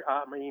they're.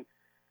 I mean,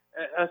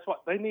 that's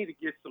what they need to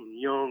get some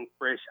young,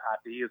 fresh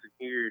ideas in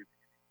here,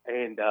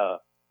 and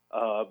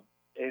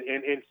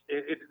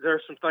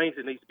there's some things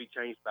that needs to be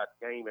changed about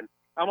the game. And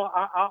I'm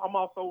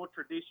also a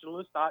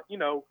traditionalist. I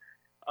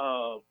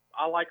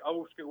like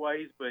old school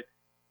ways, but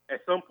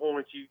at some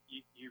point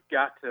you've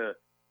got to.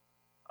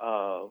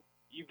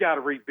 You've got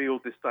to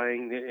rebuild this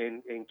thing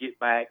and get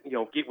back.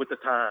 Get with the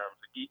times.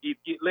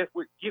 Get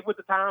with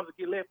the times and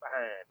get left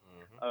behind.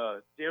 Mm-hmm.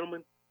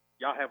 Gentlemen,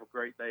 y'all have a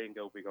great day and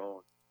go big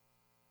on.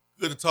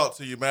 Good to talk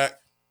to you, Mac.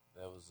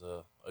 That was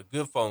a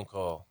good phone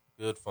call.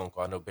 Good phone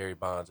call. I know Barry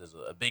Bonds is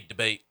a big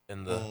debate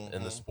in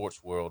the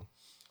sports world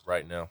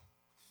right now.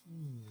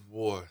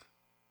 Boy.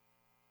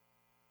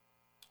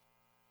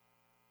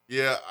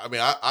 Yeah, I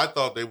mean, I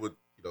thought they would,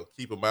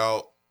 keep him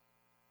out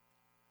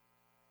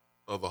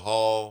of the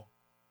hall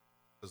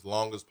as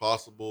long as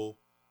possible,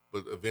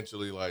 but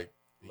eventually,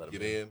 he'd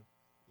get in.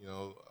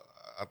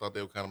 I thought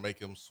they would kind of make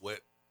him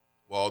sweat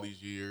for all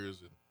these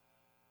years,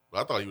 but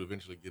I thought he would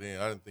eventually get in.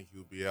 I didn't think he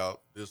would be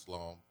out this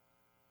long.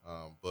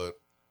 But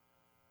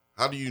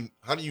how do you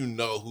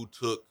know who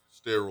took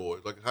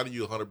steroids? Like, how do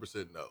you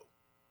 100% know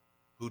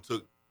who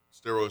took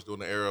steroids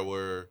during the era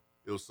where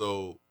it was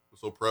so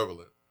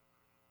prevalent?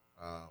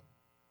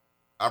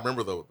 I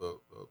remember the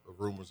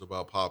rumors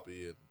about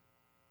Poppy, and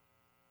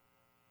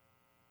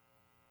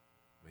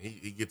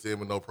he gets in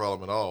with no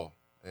problem at all,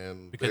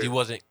 and because he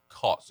wasn't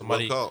caught.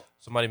 Somebody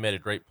made a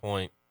great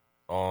point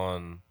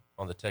on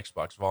the text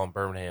box. Vaughn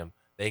Birmingham,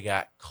 they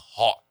got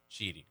caught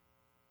cheating.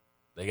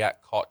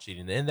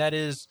 And that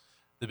is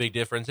the big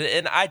difference.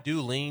 And I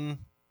do lean.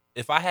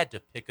 If I had to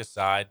pick a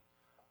side,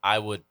 I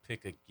would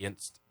pick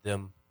against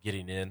them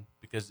getting in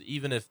because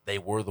even if they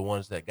were the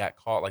ones that got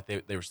caught, like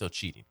they were still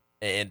cheating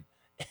and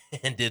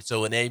did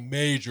so in a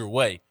major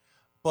way.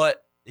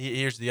 But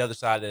here's the other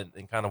side,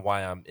 and kind of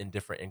why I'm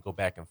indifferent and go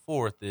back and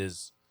forth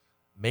is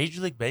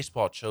Major League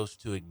Baseball chose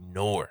to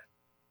ignore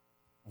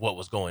what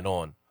was going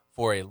on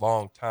for a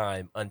long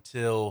time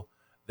until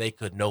they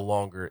could no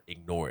longer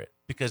ignore it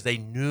because they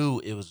knew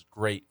it was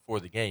great for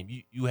the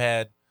game. You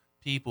had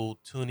people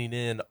tuning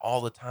in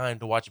all the time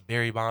to watch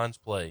Barry Bonds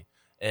play.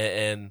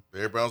 And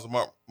Barry Bonds and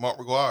Mark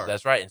McGwire.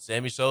 That's right. And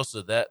Sammy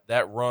Sosa,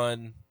 that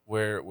run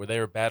where they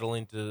were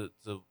battling to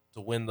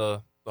win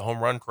the home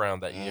run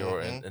crown that year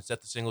and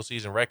set the single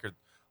season record.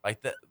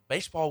 Like that,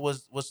 baseball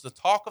was the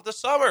talk of the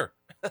summer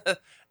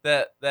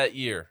that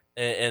year.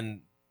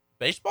 And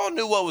baseball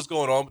knew what was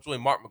going on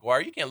between Mark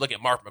McGwire. You can't look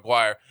at Mark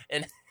McGwire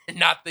and and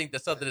not think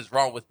that something is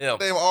wrong with him.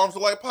 Damn arms are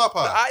like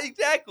Popeye.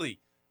 Exactly.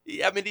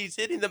 He's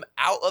hitting them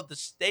out of the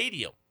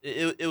stadium.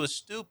 It was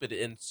stupid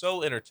and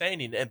so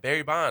entertaining. And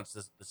Barry Bonds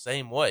is the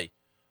same way.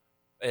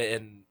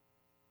 And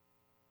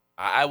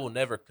I will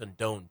never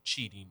condone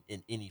cheating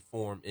in any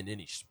form in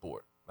any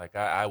sport. Like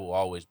I will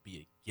always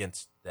be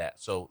against that.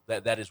 So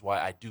that is why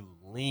I do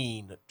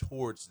lean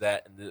towards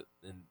that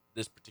in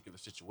this particular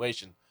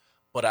situation.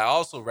 But I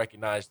also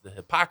recognize the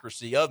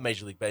hypocrisy of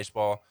Major League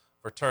Baseball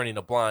for turning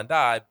a blind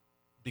eye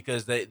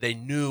because they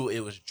knew it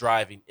was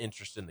driving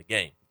interest in the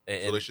game.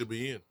 So they should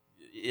be in.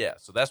 Yeah,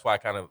 so that's why I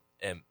kind of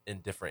am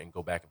indifferent and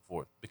go back and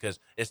forth because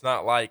it's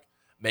not like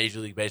Major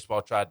League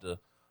Baseball tried to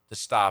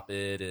stop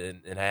it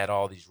and had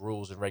all these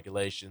rules and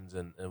regulations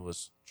and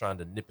was trying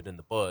to nip it in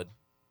the bud.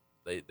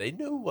 They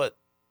knew what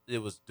it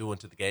was doing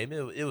to the game.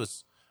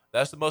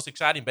 That's the most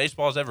exciting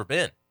baseball's ever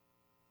been.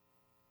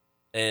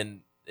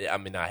 And I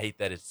mean, I hate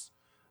that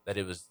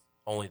it was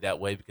only that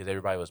way because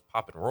everybody was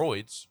popping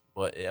roids,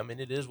 but I mean,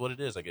 it is what it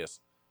is, I guess.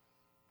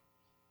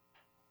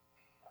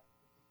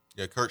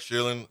 Yeah, Kurt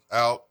Schilling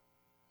out.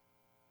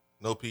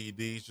 No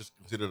PEDs, just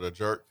considered a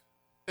jerk.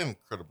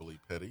 Incredibly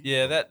petty.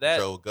 Yeah, that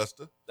Joe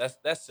Augusta.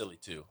 That's silly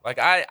too. Like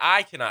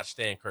I cannot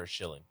stand Kurt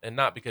Schilling, and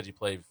not because he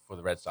played for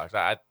the Red Sox.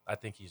 I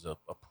think he's a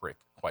prick,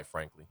 quite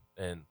frankly.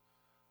 And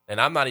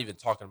I'm not even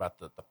talking about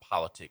the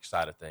politics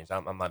side of things.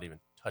 I'm not even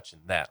touching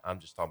that. I'm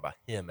just talking about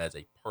him as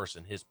a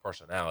person, his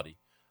personality.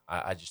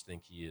 I just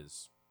think he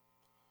is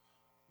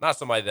not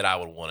somebody that I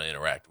would want to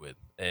interact with.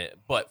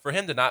 But for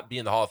him to not be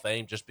in the Hall of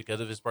Fame just because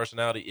of his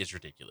personality is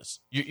ridiculous.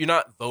 You're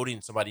not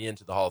voting somebody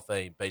into the Hall of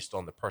Fame based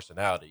on the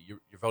personality. You're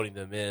voting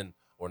them in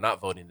or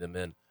not voting them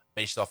in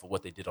based off of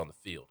what they did on the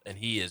field. And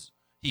he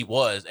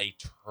was a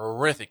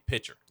terrific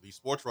pitcher. These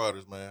sports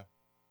writers, man.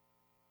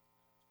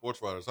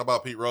 Sports writers. How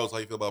about Pete Rose? How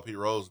you feel about Pete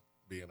Rose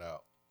being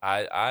out?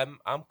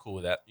 I'm cool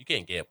with that. You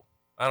can't gamble.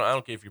 I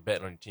don't care if you're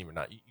betting on your team or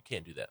not. You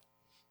can't do that.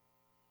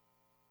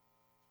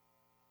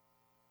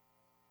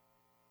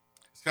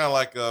 It's kind of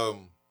like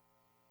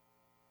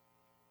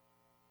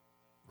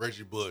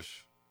Reggie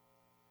Bush.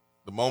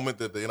 The moment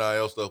that the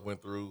NIL stuff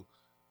went through,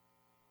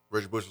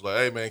 Reggie Bush was like,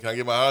 "Hey, man, can I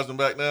get my Heisman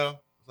back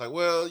now?" It's like,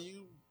 well,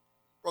 you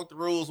broke the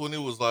rules when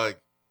it was like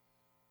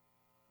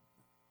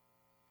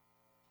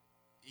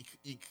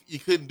you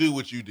couldn't do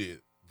what you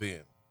did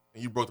then,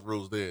 and you broke the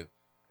rules then,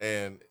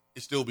 and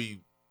it'd still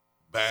be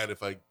bad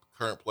if a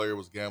current player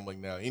was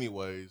gambling now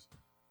anyways,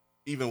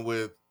 even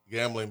with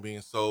gambling being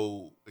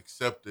so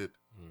accepted.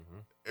 Mm-hmm.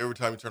 Every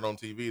time you turn on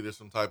TV, there's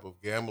some type of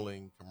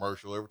gambling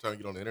commercial. Every time you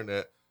get on the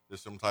internet,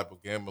 there's some type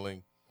of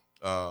gambling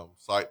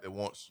site that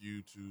wants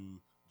you to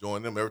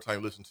join them. Every time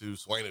you listen to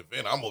Swain and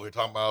Ben, I'm over here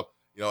talking about,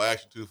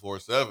 Action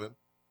 247,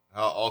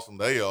 how awesome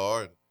they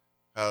are, and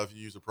how if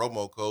you use the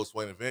promo code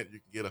Swain and Ben, you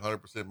can get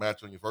 100%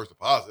 match on your first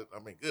deposit. I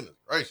mean, goodness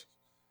gracious.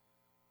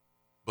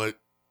 But,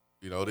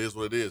 it is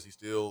what it is. He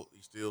still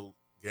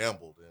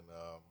gambled,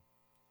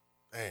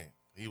 and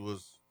he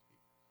was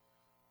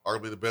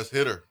arguably the best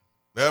hitter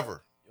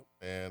ever.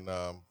 And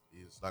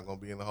he's not going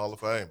to be in the Hall of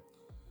Fame.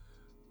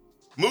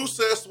 Moose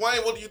says,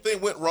 Swain, what do you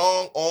think went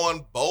wrong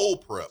on bowl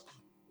prep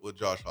with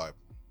Josh Heupel?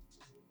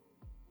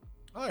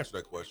 I'll answer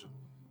that question.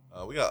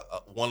 We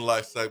got one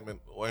last segment.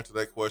 We'll answer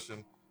that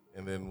question,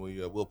 and then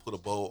we'll put a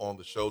bow on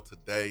the show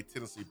today.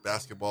 Tennessee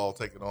basketball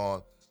taking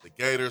on the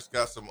Gators.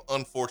 Got some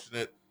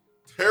unfortunate,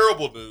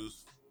 terrible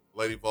news,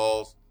 Lady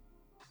Vols,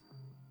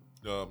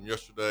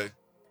 yesterday. It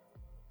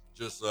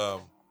just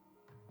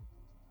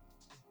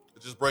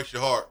breaks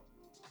your heart.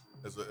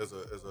 As a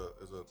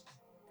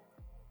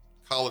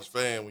college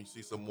fan, when you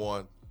see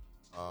someone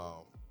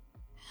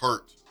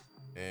hurt,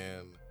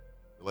 and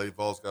the Lady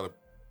Vols got a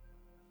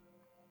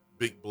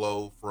big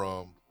blow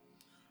from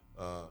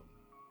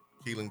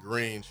Keelan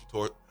Green. She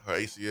tore her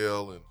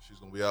ACL, and she's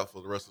going to be out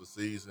for the rest of the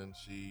season.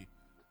 She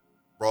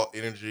brought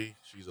energy.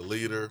 She's a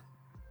leader,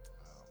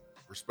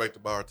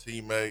 respected by her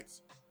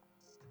teammates.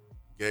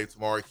 Gave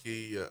Tamari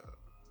Key a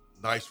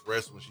nice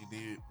rest when she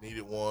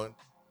needed one.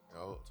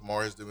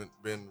 Tamari has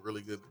been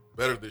really good,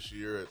 better this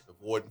year at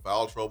avoiding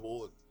foul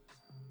trouble. And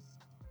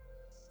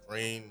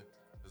Green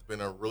has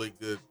been a really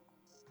good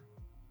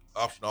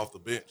option off the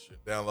bench,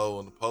 down low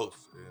on the post,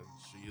 and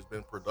she has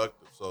been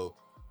productive. So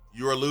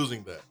you are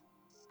losing that.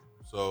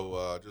 So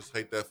I just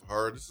hate that for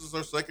her. This is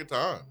her second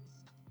time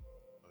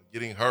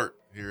getting hurt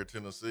here at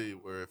Tennessee,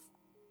 where it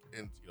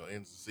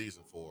ends the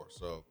season for her.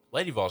 So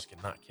Lady Vols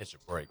cannot catch a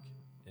break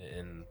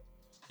in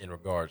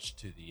regards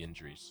to the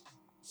injuries.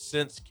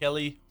 Since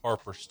Kelly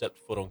Harper stepped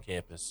foot on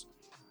campus,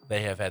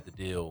 they have had to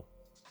deal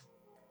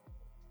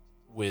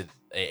with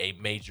a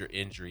major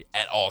injury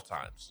at all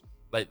times.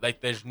 Like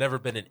there's never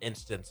been an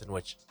instance in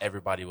which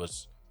everybody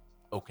was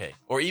okay,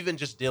 or even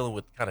just dealing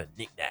with kind of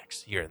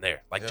knickknacks here and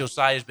there. Like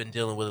Josiah's been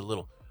dealing with a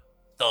little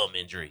thumb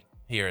injury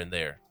here and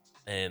there,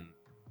 and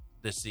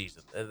this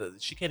season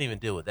she can't even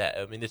deal with that.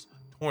 I mean, it's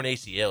torn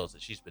ACLs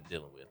that she's been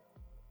dealing with.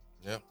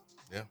 Yeah,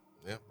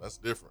 that's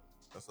different.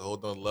 That's a whole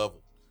nother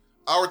level.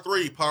 Hour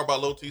 3, powered by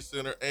Low T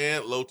Center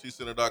and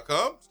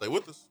lowtcenter.com. Stay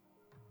with us.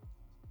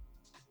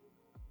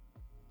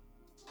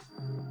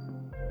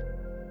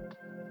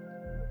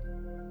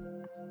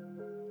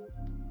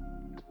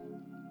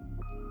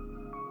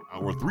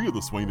 Hour 3 of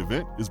the Swain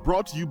event is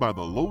brought to you by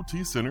the Low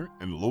T Center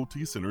and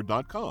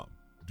lowtcenter.com.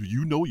 Do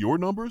you know your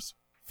numbers?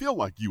 Feel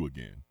like you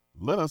again.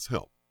 Let us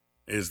help.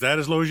 Is that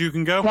as low as you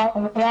can go?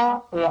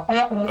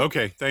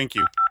 Okay, thank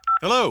you.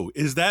 Hello,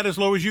 is that as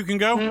low as you can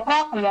go?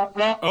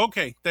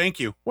 Okay,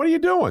 thank you. What are you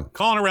doing?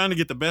 Calling around to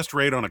get the best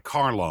rate on a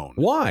car loan.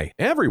 Why?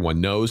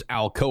 Everyone knows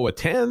Alcoa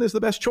 10 is the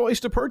best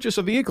choice to purchase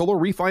a vehicle or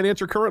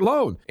refinance your current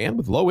loan. And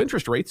with low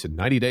interest rates and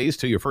 90 days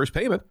to your first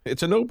payment,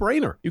 it's a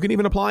no-brainer. You can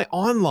even apply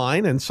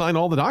online and sign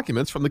all the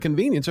documents from the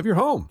convenience of your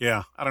home.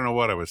 Yeah, I don't know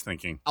what I was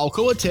thinking.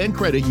 Alcoa 10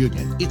 Credit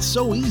Union. It's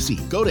so easy.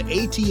 Go to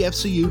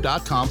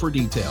atfcu.com for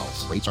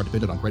details. Rates are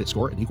dependent on credit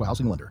score and equal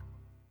housing lender.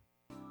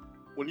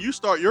 When you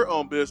start your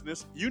own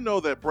business, you know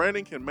that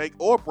branding can make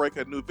or break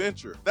a new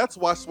venture. That's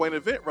why Swain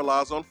and Ben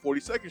relies on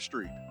 42nd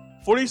Street.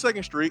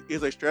 42nd Street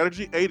is a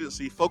strategy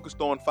agency focused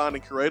on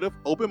finding creative,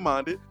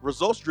 open-minded,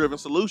 results-driven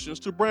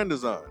solutions to brand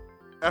design.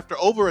 After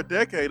over a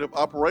decade of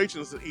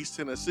operations in East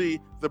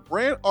Tennessee, the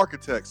brand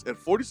architects at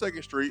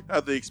 42nd Street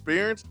have the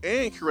experience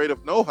and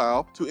creative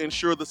know-how to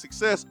ensure the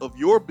success of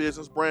your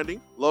business branding,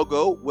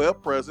 logo,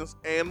 web presence,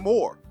 and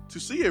more. To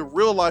see a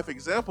real-life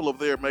example of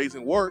their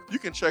amazing work, you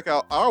can check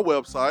out our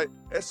website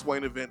at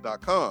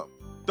swainevent.com.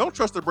 Don't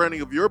trust the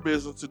branding of your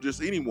business to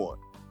just anyone.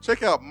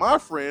 Check out my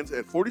friends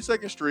at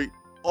 42nd Street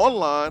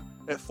online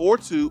at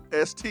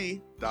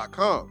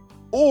 42st.com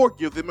or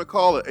give them a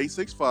call at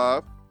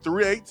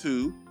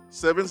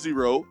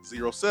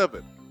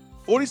 865-382-7007.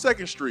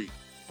 42nd Street,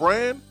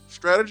 brand,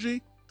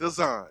 strategy,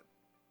 design.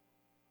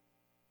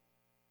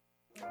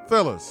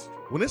 Fellas,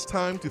 when it's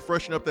time to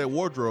freshen up that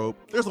wardrobe,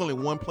 there's only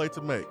one play to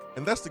make,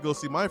 and that's to go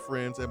see my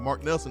friends at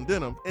Mark Nelson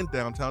Denim in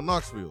downtown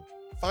Knoxville.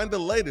 Find the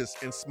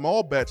latest in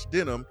small batch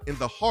denim in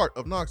the heart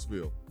of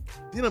Knoxville.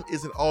 Denim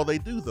isn't all they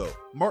do though.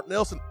 Mark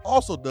Nelson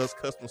also does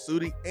custom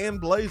suiting and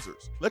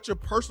blazers. Let your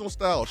personal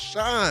style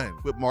shine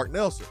with Mark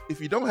Nelson.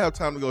 If you don't have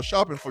time to go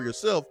shopping for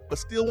yourself but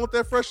still want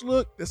that fresh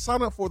look, then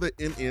sign up for the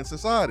MN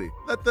Society.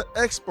 Let the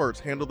experts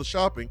handle the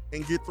shopping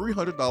and get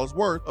 $300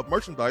 worth of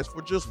merchandise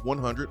for just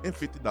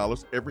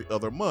 $150 every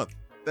other month.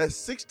 That's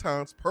 6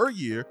 times per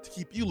year to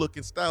keep you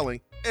looking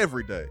styling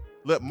every day.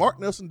 Let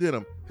Mark Nelson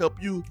Denim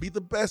help you be the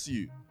best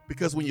you,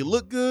 because when you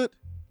look good,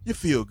 you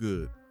feel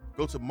good.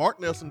 Go to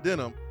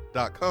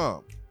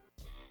marknelsondenim.com.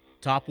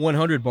 Top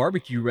 100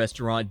 barbecue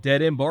restaurant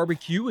Dead End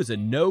Barbecue is a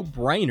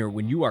no-brainer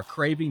when you are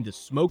craving the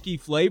smoky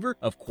flavor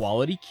of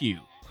quality Q.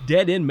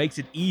 Dead End makes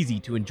it easy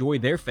to enjoy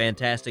their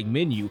fantastic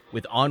menu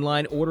with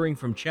online ordering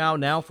from Chow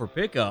Now for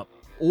pickup.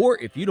 Or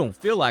if you don't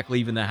feel like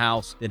leaving the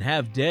house, then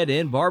have Dead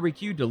End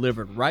Barbecue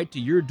delivered right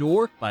to your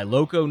door by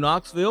Loco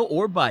Knoxville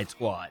or Bite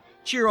Squad.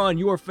 Cheer on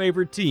your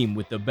favorite team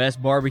with the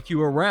best barbecue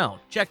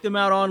around. Check them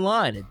out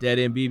online at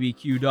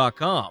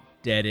deadendbbq.com.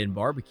 Dead End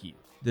Barbecue.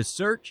 The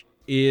search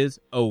is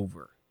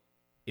over.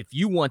 If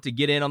you want to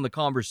get in on the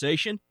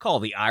conversation, call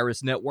the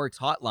Iris Networks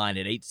hotline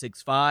at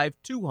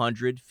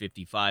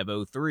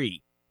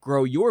 865-200-5503.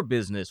 Grow your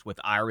business with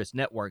Iris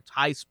Networks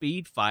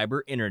high-speed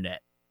fiber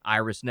internet.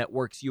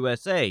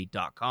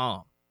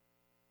 irisnetworksusa.com.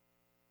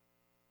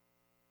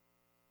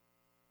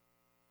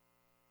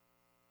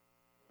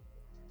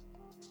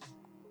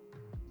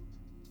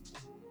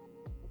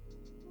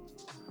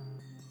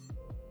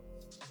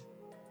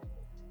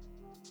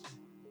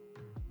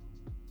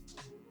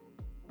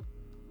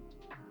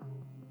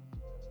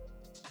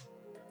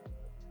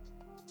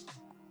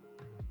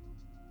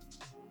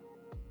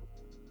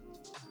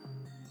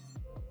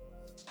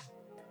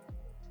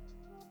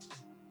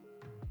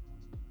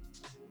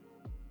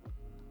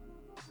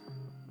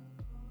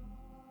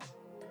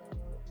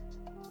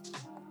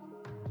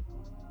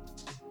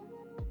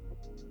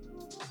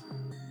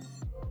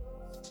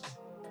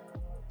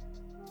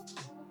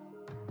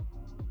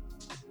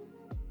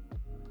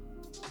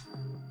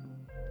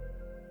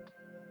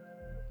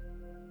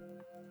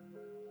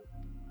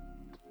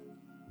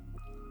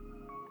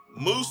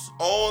 Moose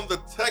on the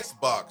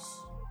text box.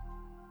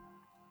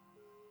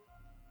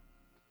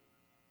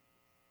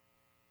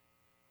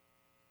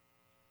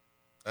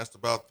 Asked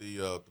about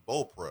the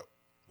bowl prep.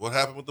 What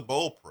happened with the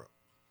bowl prep?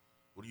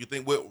 What do you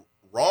think went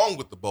wrong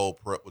with the bowl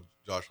prep with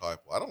Josh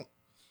Heupel? I don't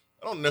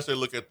necessarily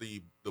look at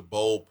the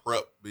bowl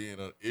prep being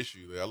an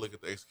issue there. I look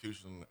at the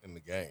execution in the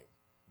game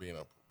being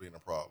a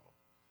problem.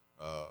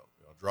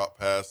 Drop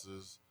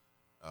passes,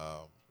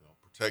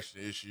 protection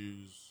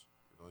issues.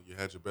 You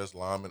had your best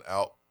lineman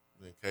out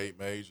in Cade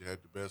Mays. You had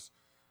your best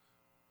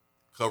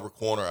cover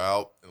corner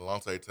out in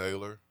Alontae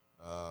Taylor.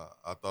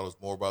 I thought it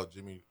was more about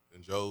Jimmy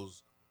and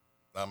Joe's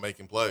not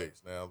making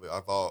plays. Now,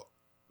 I thought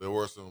there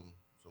were some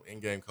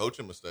in-game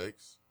coaching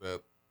mistakes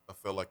that I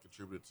felt like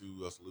contributed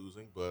to us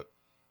losing. But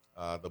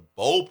the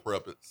bowl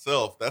prep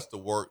itself, that's the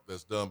work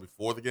that's done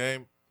before the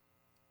game.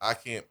 I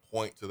can't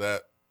point to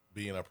that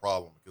being a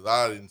problem because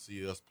I didn't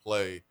see us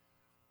play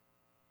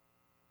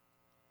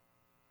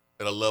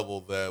at a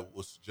level that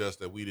would suggest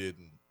that we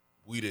didn't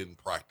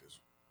practice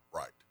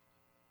right.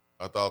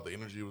 I thought the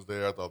energy was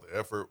there. I thought the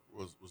effort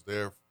was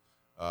there.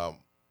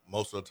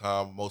 Most of the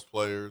time, most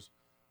players,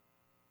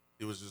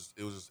 it was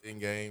just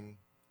in-game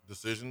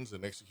decisions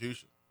and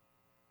execution.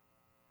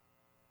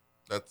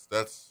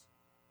 That's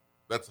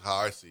how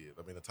I see it.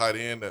 I mean, a tight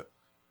end that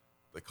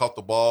they caught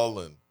the ball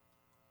and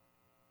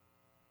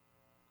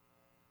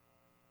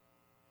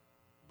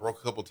broke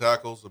a couple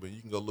tackles. I mean,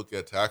 you can go look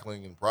at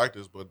tackling in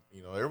practice, but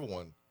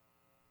everyone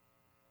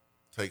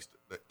takes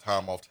that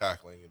time off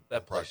tackling.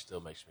 That play still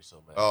makes me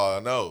so mad. Oh,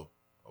 I know.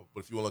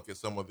 But if you want to look at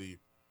some of the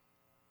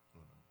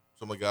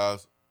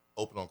guys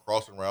open on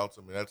crossing routes,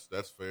 I mean,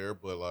 that's fair.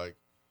 But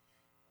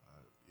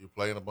you're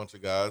playing a bunch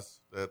of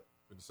guys that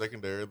in the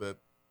secondary that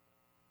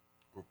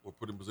were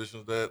put in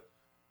positions that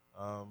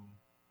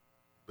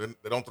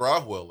they don't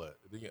thrive well at.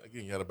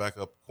 Again, you had a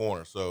backup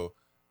corner, so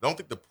I don't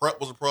think the prep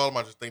was a problem.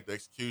 I just think the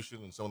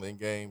execution and some of the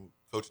in-game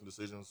coaching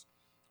decisions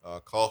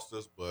cost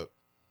us. But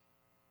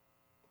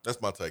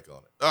that's my take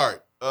on it. All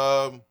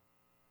right.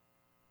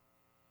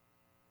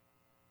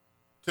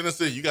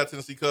 Tennessee, you got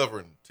Tennessee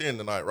covering 10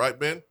 tonight, right,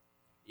 Ben?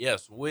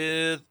 Yes,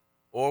 with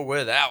or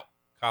without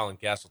Colin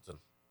Castleton.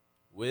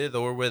 With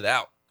or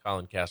without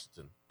Colin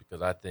Castleton.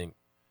 Because I think,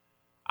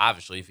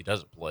 obviously, if he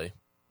doesn't play,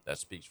 that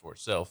speaks for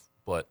itself.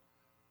 But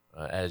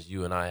as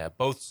you and I have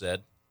both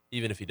said,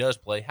 even if he does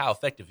play, how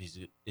effective is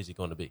he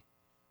going to be?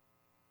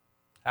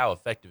 How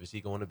effective is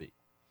he going to be?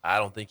 I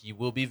don't think he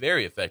will be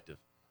very effective,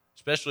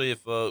 especially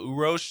if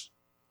Urosh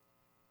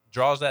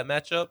draws that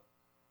matchup.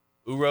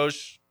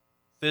 Urosh,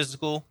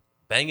 physical,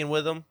 banging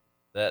with him.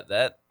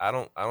 That I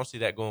don't see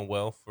that going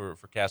well for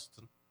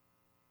Castleton.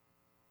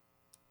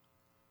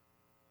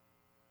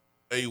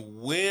 A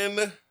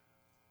win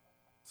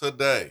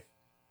today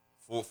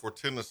for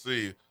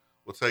Tennessee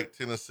will take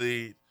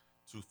Tennessee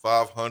to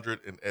 500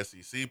 in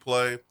SEC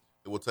play.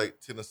 It will take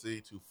Tennessee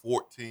to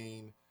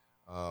 14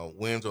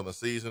 wins on the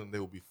season. They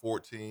will be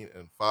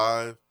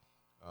 14-5.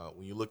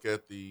 When you look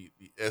at the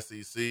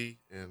SEC,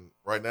 and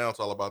right now it's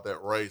all about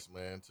that race,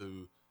 man,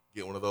 to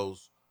get one of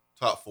those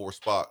top 4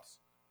 spots,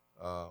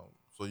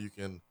 so you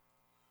can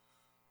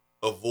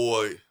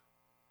avoid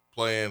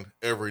playing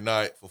every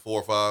night for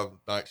 4 or 5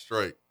 nights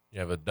straight. You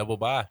have a double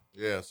bye.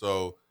 Yeah,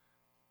 so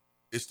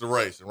it's the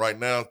race. And right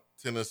now,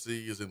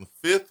 Tennessee is in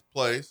 5th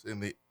place in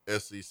the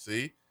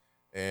SEC,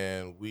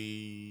 and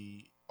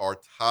we are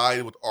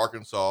tied with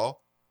Arkansas.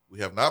 We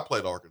have not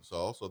played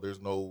Arkansas, so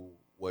there's no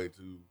way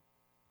to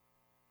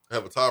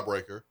have a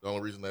tiebreaker. The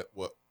only reason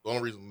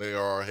they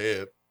are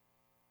ahead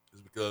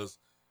is because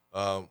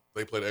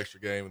they played an extra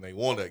game and they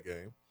won that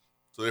game.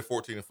 So they're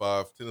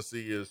 14-5.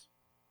 Tennessee is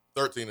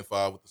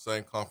 13-5 with the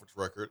same conference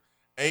record.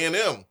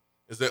 A&M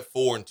is at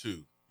 4-2.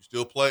 You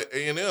still play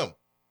A&M.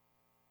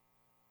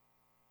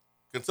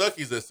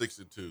 Kentucky's at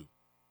 6-2.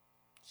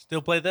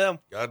 Still play them.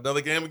 Got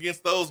another game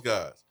against those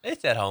guys.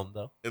 It's at home,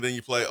 though. And then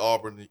you play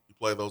Auburn. You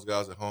play those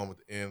guys at home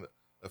at the end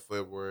of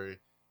February.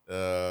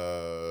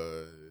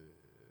 Hey,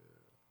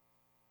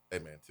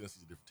 man,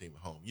 Tennessee's a different team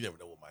at home. You never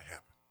know what might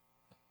happen.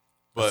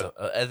 But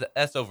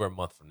that's over a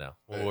month from now.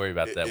 We'll worry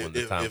about that when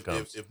the time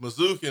comes. If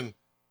Mizzou can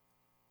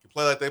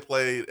play like they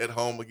played at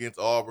home against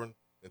Auburn,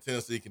 then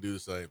Tennessee can do the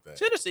same thing.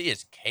 Tennessee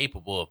is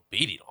capable of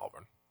beating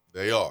Auburn.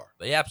 They are.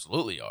 They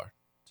absolutely are.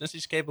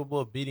 Tennessee's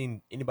capable of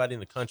beating anybody in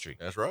the country.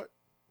 That's right.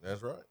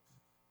 That's right.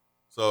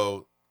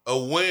 So a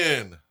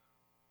win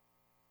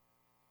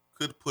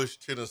will push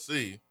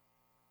Tennessee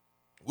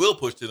in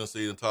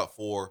the top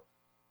 4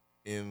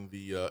 in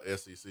the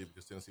SEC,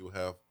 because Tennessee will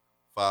have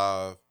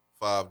five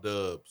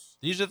dubs.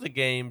 These are the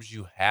games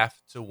you have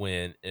to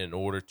win in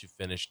order to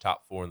finish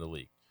top 4 in the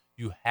league.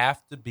 You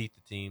have to beat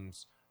the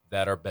teams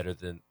that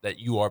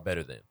you are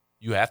better than.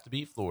 You have to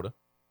beat Florida.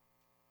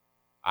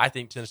 I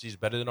think Tennessee's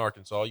better than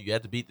Arkansas. You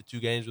had to beat the 2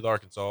 games with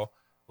Arkansas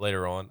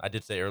later on. I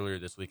did say earlier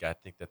this week I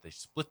think that they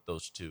split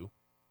those 2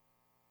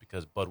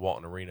 because Bud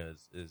Walton Arena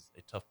is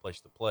a tough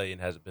place to play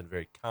and hasn't been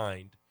very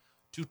kind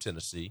to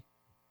Tennessee.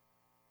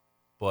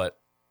 But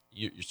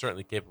you're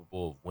certainly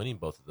capable of winning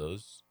both of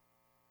those.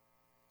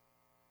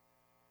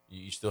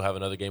 You still have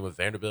another game with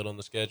Vanderbilt on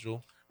the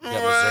schedule. You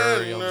got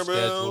Missouri on the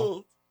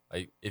schedule.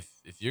 Like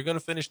if you're going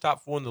to finish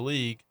top 4 in the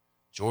league,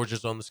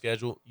 Georgia's on the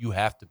schedule. You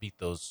have to beat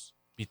those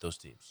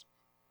teams.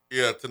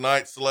 Yeah,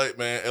 tonight's slate,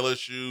 man.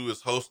 LSU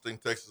is hosting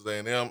Texas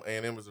A&M.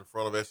 A&M is in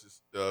front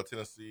of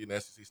Tennessee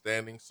in SEC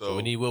standings. So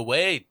we need Will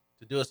Wade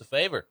to do us a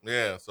favor.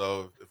 Yeah,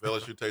 so if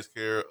LSU takes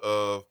care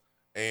of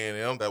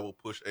A&M, that will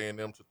push A&M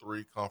to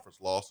 3 conference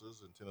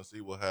losses, and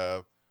Tennessee will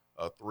have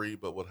 3,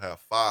 but would have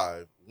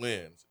 5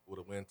 wins with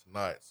a win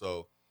tonight.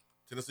 So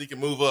Tennessee can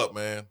move up,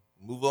 man.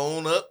 Move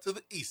on up to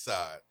the east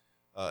side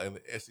in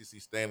the SEC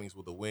standings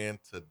with a win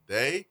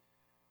today.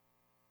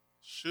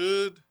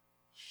 Should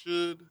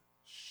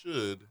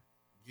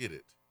get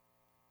it.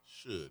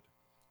 Should.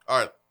 All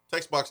right,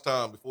 text box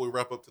time before we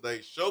wrap up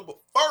today's show. But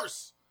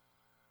first,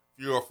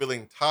 if you are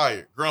feeling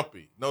tired,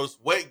 grumpy, notice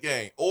weight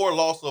gain, or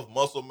loss of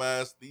muscle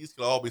mass, these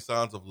can all be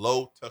signs of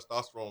low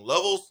testosterone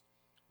levels,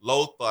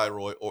 low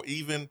thyroid, or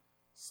even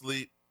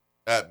sleep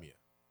apnea.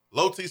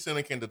 Low T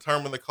Center can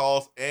determine the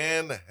cause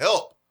and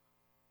help.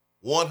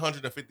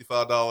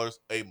 $155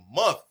 a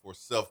month for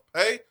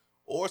self-pay,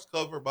 or it's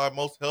covered by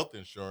most health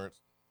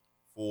insurance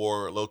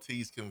for Low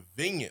T's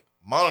convenient,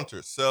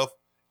 monitored,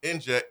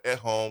 self-inject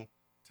at-home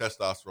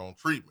testosterone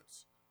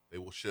treatments. They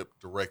will ship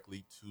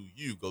directly to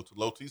you. Go to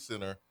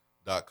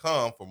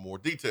lowtcenter.com for more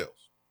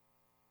details.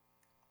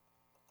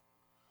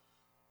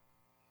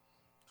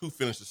 Who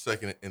finishes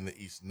second in the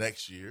East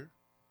next year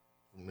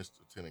from Mr.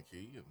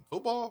 Tenneke? In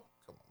football?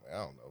 Come on, man.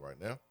 I don't know right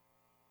now.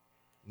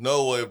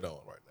 No way of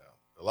knowing right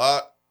now. A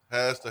lot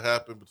has to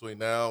happen between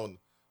now and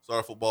start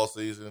of football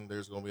season.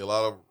 There's going to be a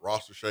lot of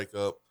roster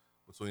shakeup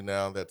between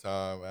now and that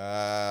time.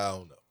 I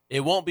don't know.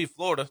 It won't be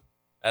Florida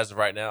as of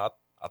right now.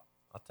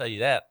 I'll tell you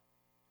that.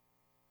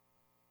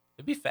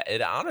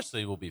 It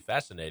honestly will be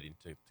fascinating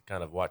to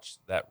kind of watch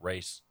that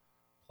race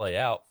play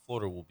out.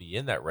 Florida will be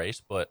in that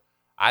race, but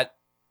I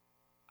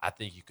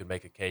think you could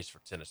make a case for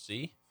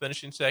Tennessee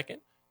finishing second.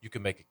 You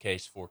can make a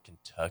case for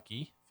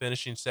Kentucky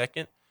finishing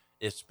second.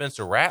 If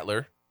Spencer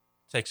Rattler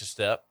takes a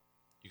step,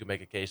 you can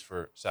make a case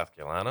for South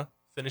Carolina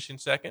finishing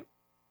second.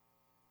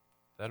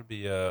 That'll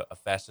be a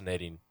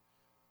fascinating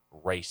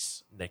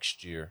race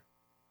next year.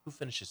 Who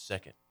finishes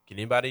second? Can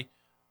anybody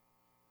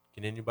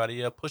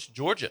push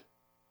Georgia?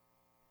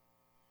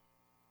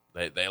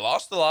 They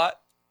lost a lot.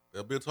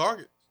 They'll be a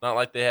target. It's not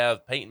like they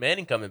have Peyton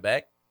Manning coming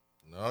back.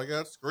 No, they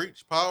got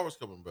Screech Powers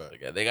coming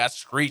back. They got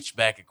Screech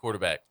back at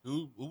quarterback.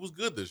 Who was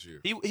good this year.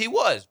 He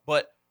was,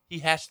 but he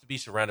has to be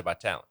surrounded by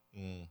talent.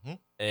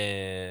 Mm-hmm.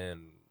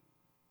 And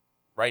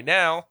right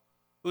now,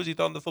 who's he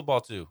throwing the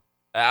football to?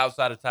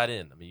 Outside of tight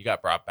end. I mean, you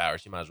got Brock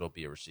Bowers. You might as well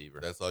be a receiver.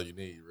 That's all you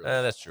need, really.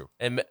 That's true.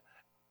 And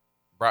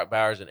Brock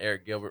Bowers and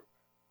Eric Gilbert,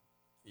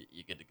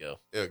 you're good to go.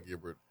 Eric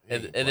Gilbert.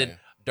 And then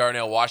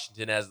Darnell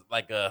Washington has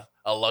like a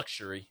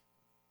luxury.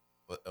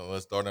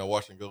 Unless Darnell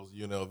Washington goes to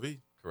UNLV.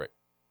 Correct.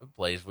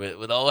 Plays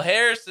with old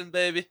Harrison,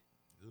 baby.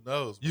 Who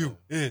knows?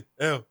 UNLV.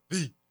 The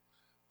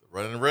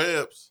Running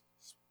Rebs.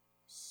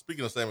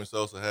 Speaking of Sammy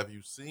Sosa, have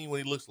you seen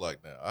what he looks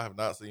like now? I have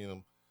not seen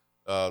him.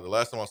 The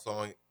last time I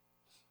saw him,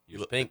 he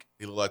looked pink.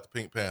 He looked like the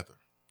Pink Panther.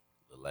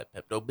 Looked like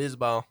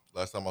Pepto-Bismol.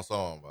 Last time I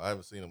saw him, but I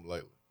haven't seen him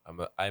lately.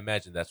 I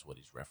imagine that's what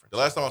he's referencing. The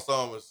last time I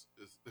saw him was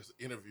this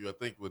interview, I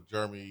think, with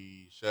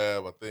Jeremy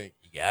Shab, I think.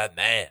 He got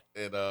mad.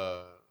 And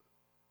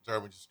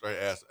Jeremy just straight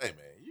asked, "Hey,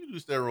 man, you do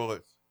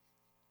steroids?"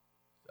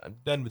 I'm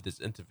done with this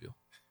interview.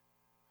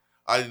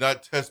 I did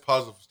not test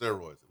positive for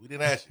steroids. We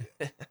didn't ask you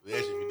that. We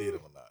asked you if you did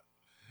them or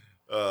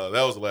not.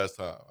 That was the last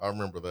time. I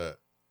remember that.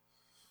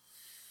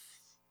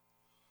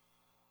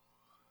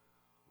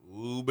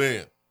 Ooh,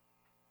 Ben.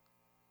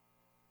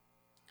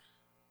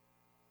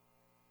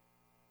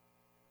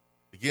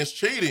 Against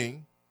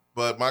cheating,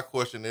 but my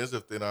question is,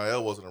 if the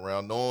NIL wasn't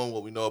around, knowing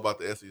what we know about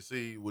the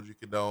SEC, would you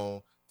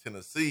condone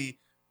Tennessee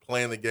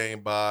playing the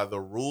game by the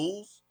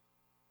rules?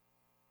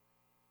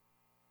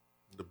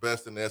 The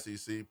best in the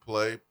SEC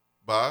play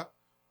by,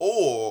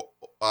 or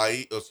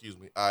i.e.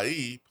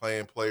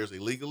 playing players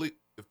illegally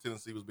if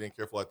Tennessee was being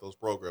careful like those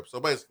programs. So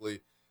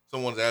basically,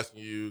 someone's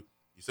asking you,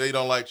 you say you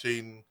don't like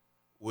cheating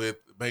with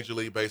Major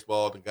League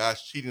Baseball, the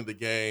guy's cheating the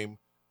game.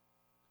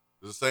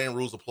 Does the same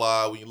rules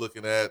apply when you're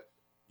looking at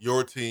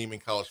your team in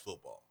college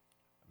football?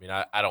 I mean,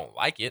 I don't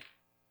like it,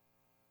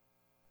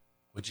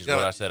 which is what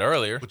I said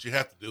earlier. But you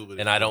have to do it.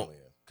 And I don't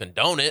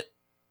condone it,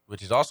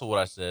 which is also what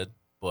I said.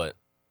 But,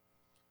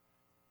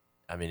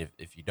 I mean,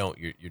 if you don't,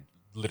 you're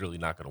literally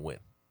not going to win.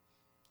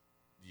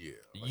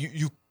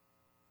 Yeah.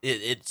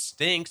 It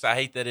stinks. I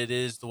hate that it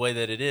is the way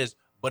that it is.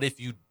 But if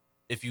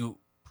you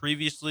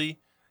previously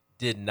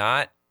did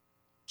not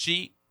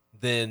cheat,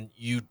 then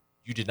you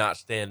did not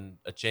stand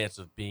a chance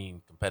of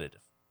being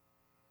competitive.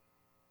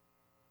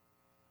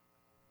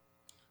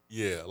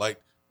 Yeah, like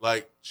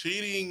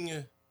cheating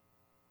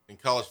in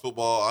college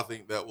football, I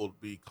think that would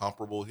be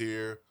comparable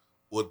here,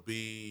 would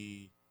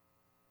be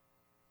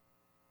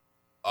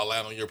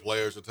allowing your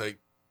players to take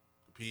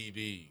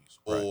PEDs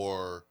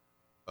or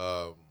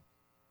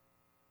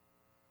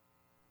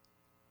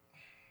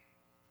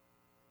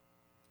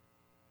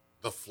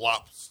the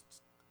flops,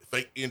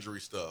 fake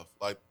injury stuff.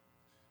 Like,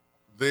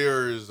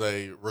 there is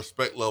a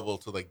respect level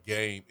to the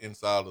game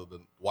inside of the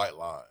white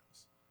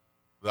lines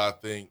that I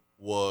think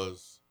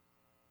was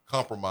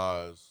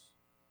compromised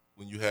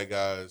when you had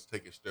guys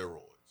taking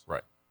steroids.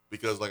 Right.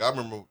 Because, like, I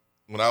remember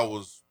when I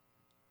was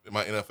in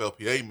my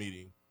NFLPA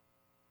meeting,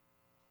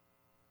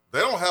 they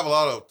don't have a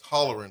lot of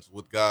tolerance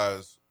with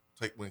guys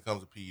when it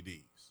comes to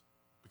PEDs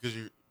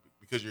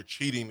because you're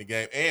cheating the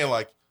game, and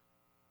like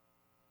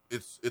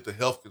it's a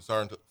health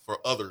concern for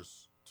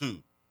others too.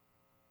 You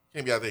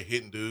can't be out there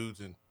hitting dudes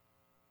and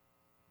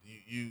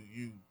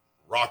you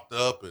rocked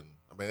up, and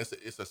I mean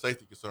it's a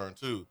safety concern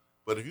too.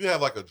 But if you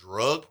have like a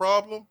drug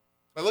problem,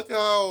 like look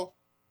how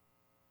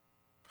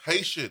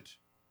patient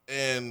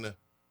and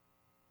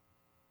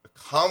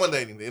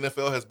accommodating the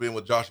NFL has been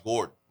with Josh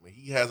Gordon. I mean,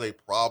 he has a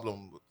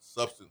problem with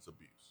substance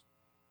abuse.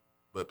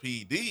 But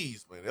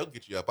PEDs, man, they'll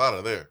get you up out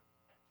of there.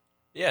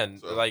 Yeah,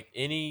 and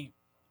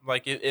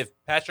if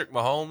Patrick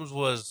Mahomes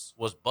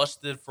was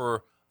busted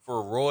for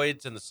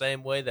roids in the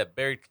same way that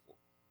Barry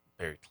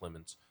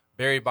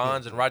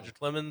Bonds and Roger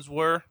Clemens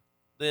were,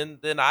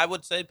 then I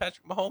would say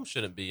Patrick Mahomes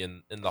shouldn't be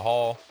in the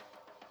hall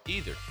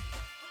either.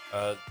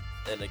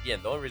 And again,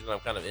 the only reason I'm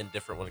kind of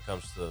indifferent when it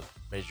comes to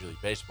Major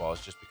League Baseball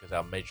is just because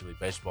how Major League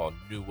Baseball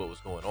knew what was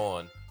going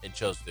on and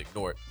chose to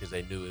ignore it because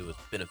they knew it was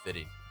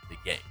benefiting the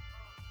game.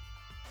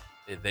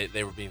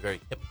 They were being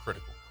very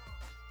hypocritical.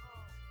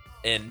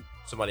 And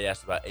somebody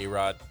asked about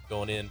A-Rod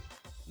going in.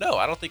 No,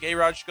 I don't think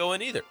A-Rod should go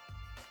in either.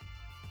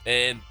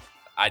 And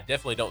I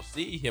definitely don't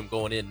see him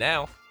going in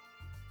now.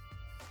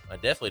 I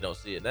definitely don't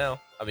see it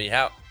now. I mean,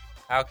 how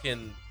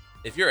can,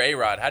 if you're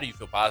A-Rod, how do you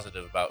feel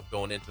positive about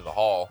going into the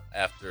Hall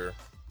after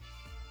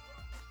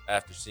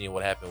seeing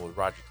what happened with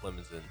Roger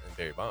Clemens and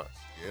Barry Bonds?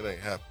 Yeah, it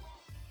ain't happening.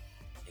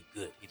 And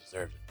good, he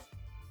deserves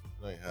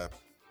it. It ain't happening.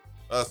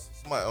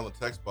 Somebody on the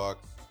text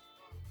box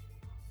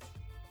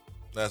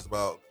asked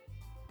about,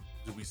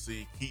 do we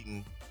see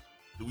Keaton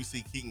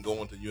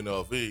going to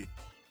UNLV?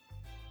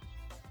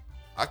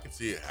 I can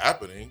see it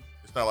happening.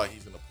 It's not like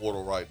he's in the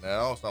portal right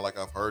now. It's not like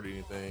I've heard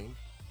anything.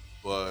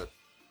 But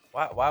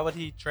why would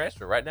he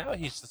transfer right now?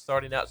 He's the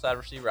starting outside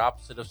receiver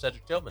opposite of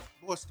Cedric Tillman.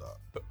 Boy, stop.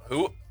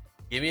 Who?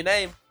 Give me a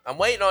name. I'm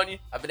waiting on you.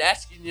 I've been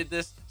asking you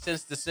this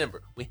since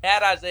December. We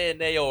had Isaiah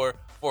Nayor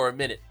for a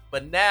minute,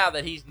 but now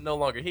that he's no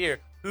longer here,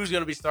 who's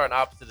going to be starting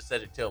opposite of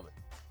Cedric Tillman?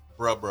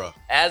 Bruh.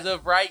 As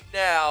of right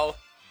now,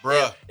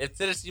 bruh. If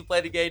Tennessee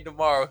played the game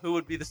tomorrow, who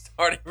would be the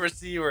starting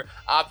receiver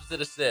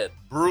opposite of Ced?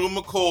 Brew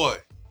McCoy.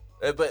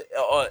 But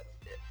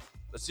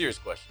a serious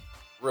question,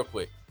 real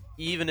quick.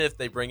 Even if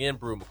they bring in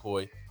Brew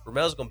McCoy,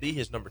 Romel's going to be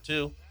his number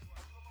 2.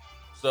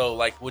 So,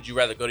 like, would you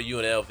rather go to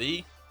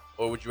UNLV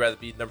or would you rather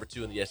be number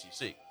 2 in the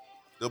SEC?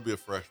 There'll be a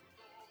freshman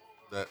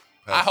that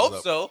I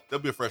hope so.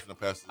 There'll be a freshman that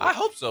passes up. I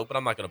hope so, but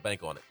I'm not going to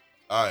bank on it.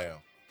 I am.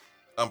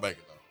 I'm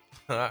banking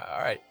on it. All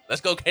right.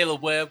 Let's go,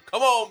 Caleb Webb.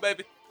 Come on,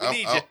 baby. We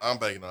need you. I'm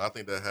banking on it. I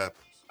think that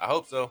happens. I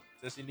hope so,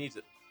 since he needs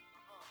it.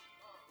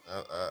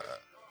 I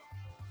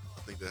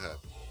think that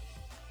happens.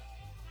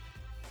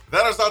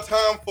 That is our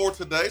time for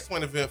today.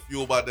 Swain and Ben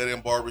fueled by Dead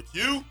End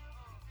Barbecue.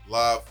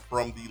 Live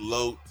from the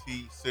Low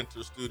T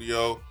Center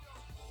studio.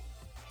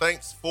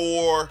 Thanks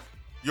for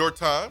your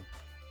time.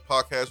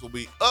 Podcast will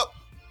be up.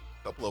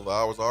 A couple of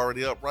hours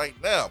already up right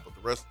now, but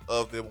the rest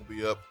of them will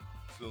be up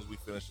as soon as we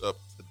finish up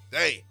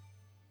today.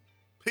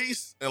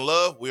 Peace and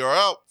love. We are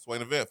out. Swain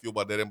and Ben fueled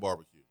by Dead End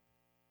Barbecue.